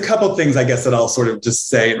look, there's a couple things, I guess, that I'll sort of just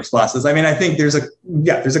say in response to this. I think there's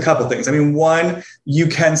a couple things. One, you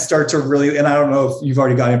can start to really, and I don't know if you've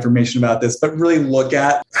already got information about this, but really look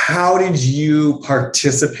at how did you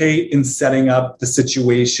participate in setting up the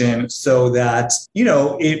situation so that,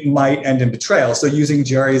 it might end in betrayal. So using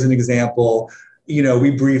Jerry as an example,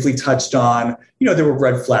 we briefly touched on, there were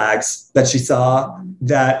red flags that she saw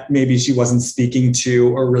that maybe she wasn't speaking to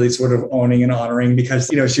or really sort of owning and honoring because,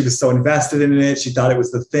 she was so invested in it. She thought it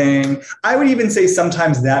was the thing. I would even say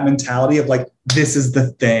sometimes that mentality of like, this is the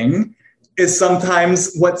thing is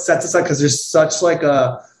sometimes what sets us up, because there's such like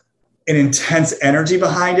an intense energy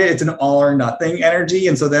behind it. It's an all or nothing energy.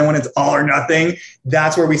 And so then when it's all or nothing,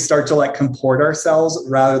 that's where we start to like comport ourselves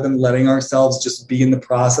rather than letting ourselves just be in the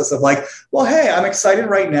process of like, well, hey, I'm excited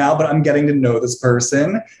right now, but I'm getting to know this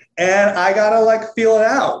person and I got to like feel it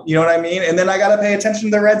out. You know what I mean? And then I got to pay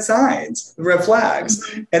attention to the red signs, the red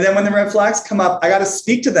flags. And then when the red flags come up, I got to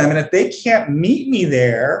speak to them. And if they can't meet me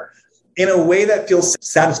there in a way that feels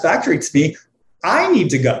satisfactory to me, I need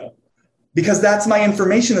to go. Because that's my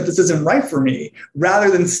information that this isn't right for me, rather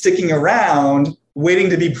than sticking around waiting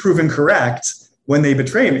to be proven correct when they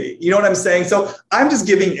betray me. You know what I'm saying? So I'm just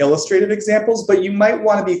giving illustrative examples, but you might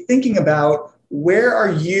want to be thinking about, where are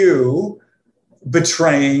you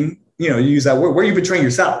betraying, you use that word, where are you betraying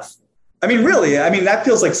yourself? Really, that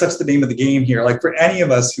feels like such the name of the game here. Like for any of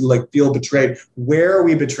us who like feel betrayed, where are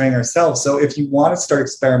we betraying ourselves? So if you want to start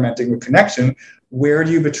experimenting with connection, where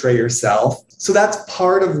do you betray yourself? So that's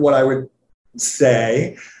part of what I would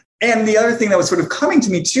say. And the other thing that was sort of coming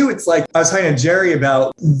to me too, it's like I was talking to Jerry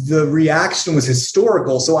about the reaction was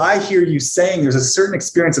historical. So I hear you saying there's a certain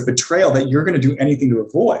experience of betrayal that you're going to do anything to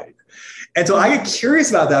avoid. And so I get curious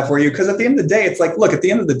about that for you, because at the end of the day, it's like, look, at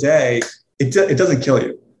the end of the day, it doesn't kill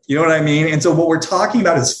you. You know what I mean? And so what we're talking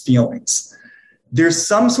about is feelings. There's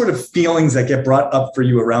some sort of feelings that get brought up for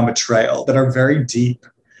you around betrayal that are very deep.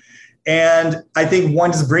 And I think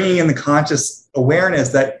one, just bringing in the conscious awareness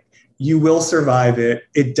that you will survive it.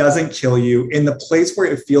 It doesn't kill you. In the place where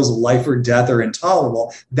it feels life or death or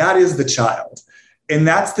intolerable, that is the child. And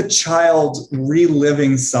that's the child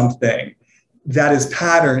reliving something that is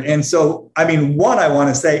pattern. And so, I mean, one, I want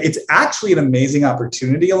to say it's actually an amazing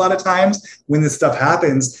opportunity a lot of times when this stuff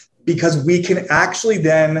happens, because we can actually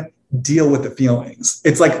then deal with the feelings.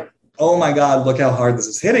 It's like, oh my God, look how hard this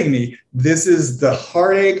is hitting me. This is the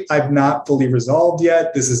heartache I've not fully resolved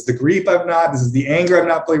yet. This is the grief this is the anger I've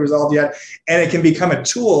not fully resolved yet. And it can become a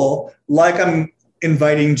tool, like I'm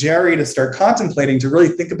inviting Jerry to start contemplating, to really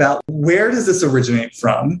think about, where does this originate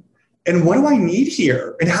from? And what do I need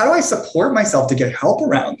here? And how do I support myself to get help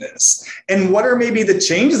around this? And what are maybe the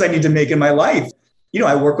changes I need to make in my life? You know,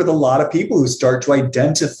 I work with a lot of people who start to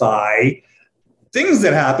identify things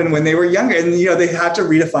that happened when they were younger, and, you know, they had to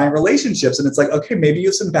redefine relationships. And it's like, okay, maybe you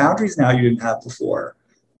have some boundaries now you didn't have before.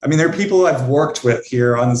 I mean, there are people I've worked with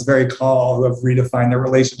here on this very call who have redefined their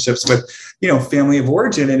relationships with, you know, family of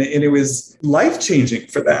origin. And it was life-changing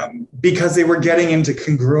for them, because they were getting into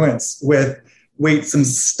congruence with, wait, some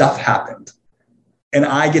stuff happened and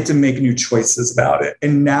I get to make new choices about it.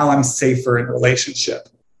 And now I'm safer in relationship.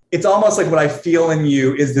 It's almost like what I feel in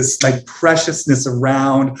you is this like preciousness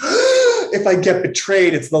around, if I get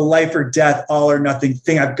betrayed, it's the life or death, all or nothing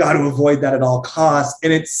thing. I've got to avoid that at all costs.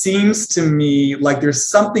 And it seems to me like there's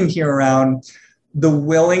something here around the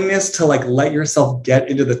willingness to like let yourself get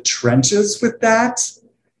into the trenches with that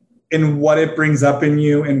and what it brings up in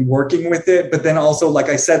you and working with it. But then also, like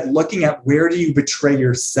I said, looking at, where do you betray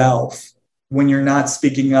yourself when you're not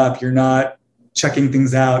speaking up, you're not checking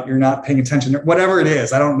things out, you're not paying attention, whatever it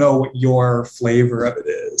is. I don't know what your flavor of it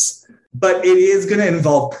is, but it is going to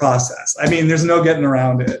involve process. I mean, there's no getting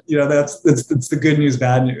around it. You know, that's the good news,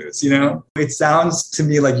 bad news. You know, it sounds to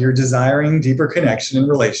me like you're desiring deeper connection and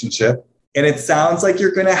relationship. And it sounds like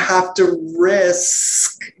you're going to have to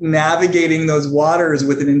risk navigating those waters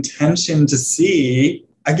with an intention to see,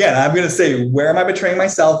 again, I'm going to say, where am I betraying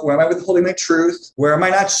myself? Where am I withholding my truth? Where am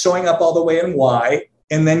I not showing up all the way, and why?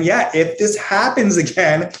 And then, yeah, if this happens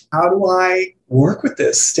again, how do I work with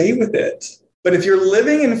this, stay with it? But if you're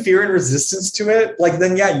living in fear and resistance to it, like,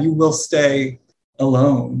 then, yeah, you will stay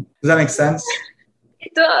alone. Does that make sense?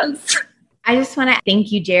 It does. I just want to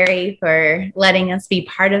thank you, Jerry, for letting us be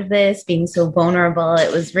part of this, being so vulnerable.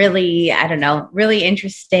 It was really, really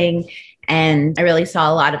interesting. And I really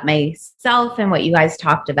saw a lot of myself in what you guys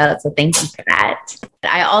talked about. So thank you for that.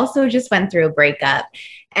 I also just went through a breakup.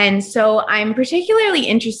 And so I'm particularly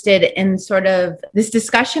interested in sort of this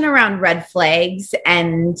discussion around red flags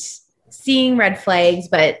and seeing red flags,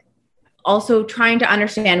 but also trying to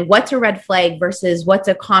understand what's a red flag versus what's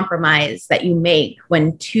a compromise that you make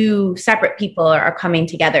when two separate people are coming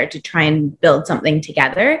together to try and build something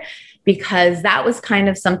together. Because that was kind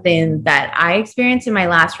of something that I experienced in my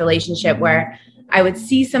last relationship, where I would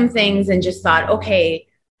see some things and just thought, okay,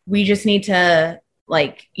 we just need to,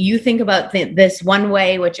 like, you think about this one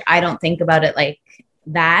way, which I don't think about it like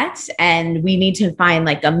that. And we need to find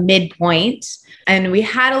like a midpoint. And we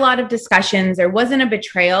had a lot of discussions. There wasn't a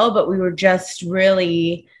betrayal, but we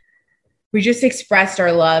just expressed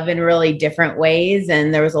our love in really different ways.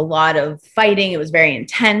 And there was a lot of fighting. It was very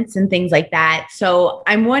intense and things like that. So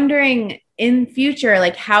I'm wondering, in future,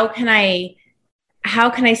 like, how can I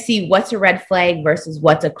see what's a red flag versus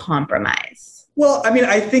what's a compromise? Well, I mean,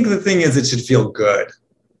 I think the thing is, it should feel good.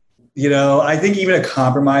 You know, I think even a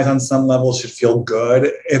compromise on some level should feel good.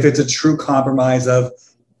 If it's a true compromise of,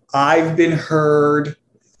 I've been heard,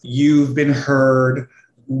 you've been heard,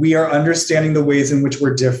 we are understanding the ways in which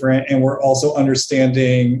we're different, and we're also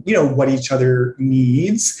understanding, you know, what each other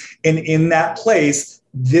needs. And in that place,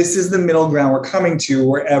 this is the middle ground we're coming to,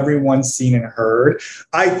 where everyone's seen and heard.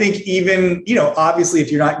 I think even, you know, obviously, if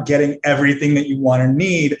you're not getting everything that you want or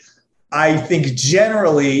need, I think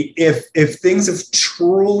generally, if things have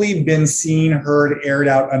truly been seen, heard, aired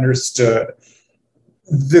out, understood,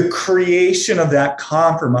 the creation of that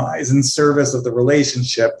compromise in service of the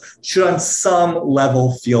relationship should on some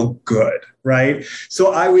level feel good, right?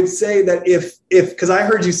 So I would say that if because I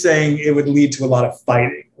heard you saying it would lead to a lot of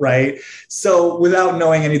fighting, right? So without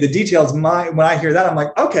knowing any of the details, when I hear that, I'm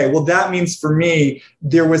like, okay, well, that means for me,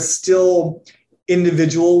 there was still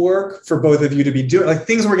individual work for both of you to be doing. Like,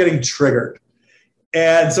 things were getting triggered.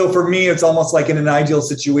 And so for me, it's almost like in an ideal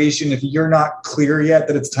situation, if you're not clear yet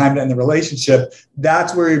that it's time to end the relationship,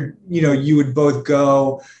 that's where, you know, you would both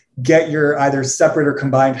go get your either separate or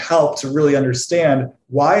combined help to really understand,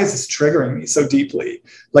 why is this triggering me so deeply?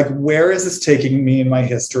 Like, where is this taking me in my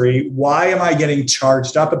history? Why am I getting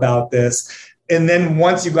charged up about this? And then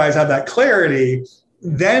once you guys have that clarity,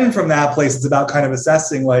 then from that place, it's about kind of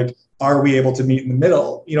assessing, like, are we able to meet in the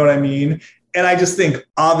middle? You know what I mean? And I just think,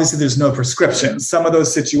 obviously, there's no prescription. Some of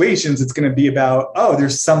those situations, it's going to be about, oh,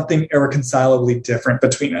 there's something irreconcilably different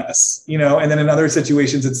between us, you know? And then in other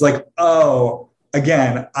situations, it's like, oh,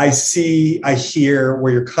 again, I hear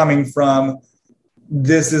where you're coming from.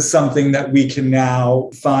 This is something that we can now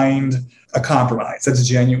find a compromise that's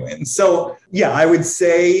genuine. So yeah, I would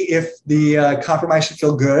say if the compromise should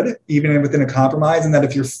feel good, even within a compromise, and that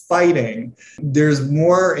if you're fighting, there's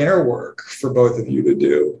more inner work for both of you to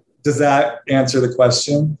do. Does that answer the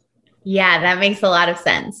question? Yeah, that makes a lot of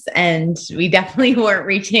sense. And we definitely weren't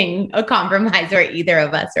reaching a compromise where either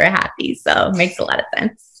of us are happy. So it makes a lot of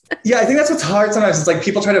sense. Yeah, I think that's what's hard sometimes. It's like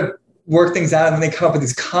people try to work things out and then they come up with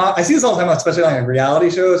these I see this all the time, especially on reality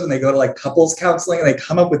shows when they go to like couples counseling and they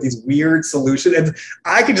come up with these weird solutions, and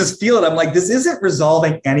I can just feel it. I'm like, this isn't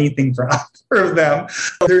resolving anything for either of them.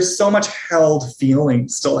 There's so much held feeling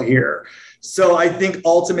still here. So I think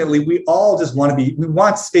ultimately we all just we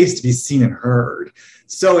want space to be seen and heard.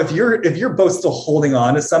 So if you're both still holding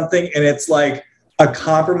on to something and it's like a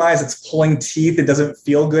compromise, it's pulling teeth, it doesn't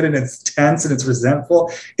feel good, and it's tense and it's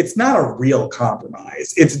resentful, it's not a real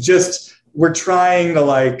compromise. It's just, we're trying to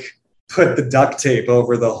like put the duct tape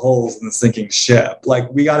over the holes in the sinking ship. Like,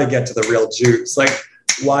 we got to get to the real juice. Like,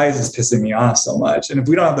 why is this pissing me off so much? And if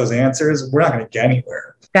we don't have those answers, we're not going to get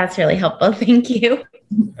anywhere. That's really helpful. Thank you.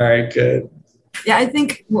 All right, good. Yeah, I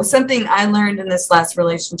think something I learned in this last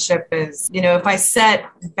relationship is, you know, if I set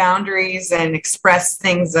boundaries and express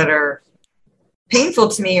things that are painful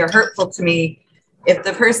to me or hurtful to me, if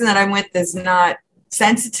the person that I'm with is not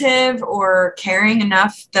sensitive or caring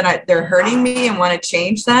enough that they're hurting me and want to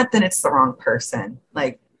change that, then it's the wrong person.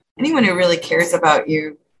 Like, anyone who really cares about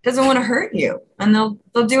you doesn't want to hurt you, and they'll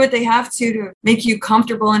do what they have to make you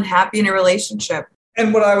comfortable and happy in a relationship.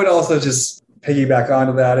 And what I would also just piggyback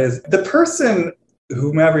onto that is the person,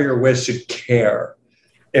 whomever you're with, should care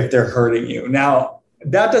if they're hurting you. Now,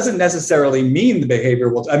 that doesn't necessarily mean the behavior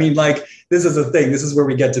will, I mean, like, this is the thing. This is where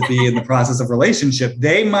we get to be in the process of relationship.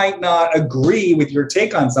 They might not agree with your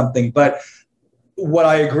take on something, but what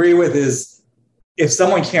I agree with is if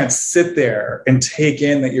someone can't sit there and take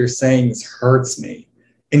in that you're saying this hurts me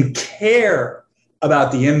and care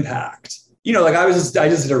about the impact. You know, like I just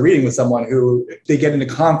did a reading with someone who they get into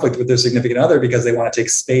conflict with their significant other because they want to take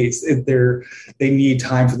space. They need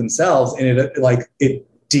time for themselves, and it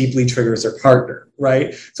deeply triggers their partner,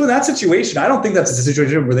 right? So in that situation, I don't think that's a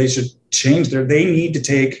situation where they should change they need to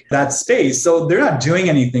take that space. So they're not doing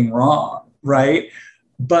anything wrong, right?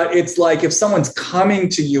 But it's like if someone's coming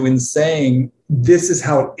to you and saying, this is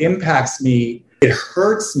how it impacts me, it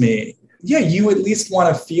hurts me. Yeah, you at least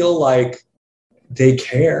want to feel like they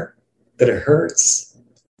care, that it hurts,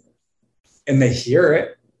 and they hear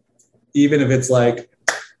it, even if it's like,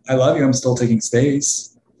 I love you, I'm still taking space.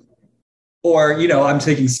 Or, you know, I'm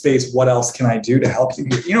taking space, what else can I do to help you?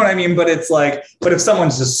 You know what I mean? But it's like, but if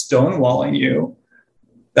someone's just stonewalling you,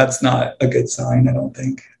 that's not a good sign, I don't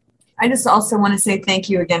think. I just also want to say thank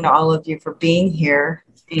you again to all of you for being here.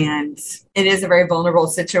 And it is a very vulnerable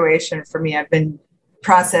situation for me. I've been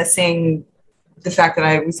processing the fact that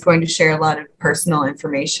I was going to share a lot of personal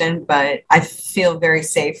information, but I feel very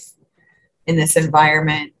safe in this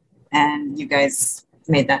environment, and you guys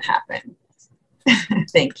made that happen.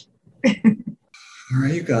 Thank you. All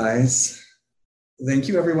right, you guys. Thank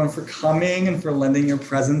you, everyone, for coming and for lending your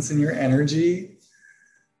presence and your energy.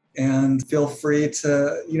 And feel free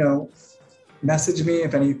to, you know, message me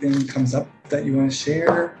if anything comes up that you want to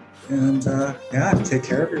share. And take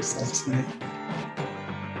care of yourself tonight.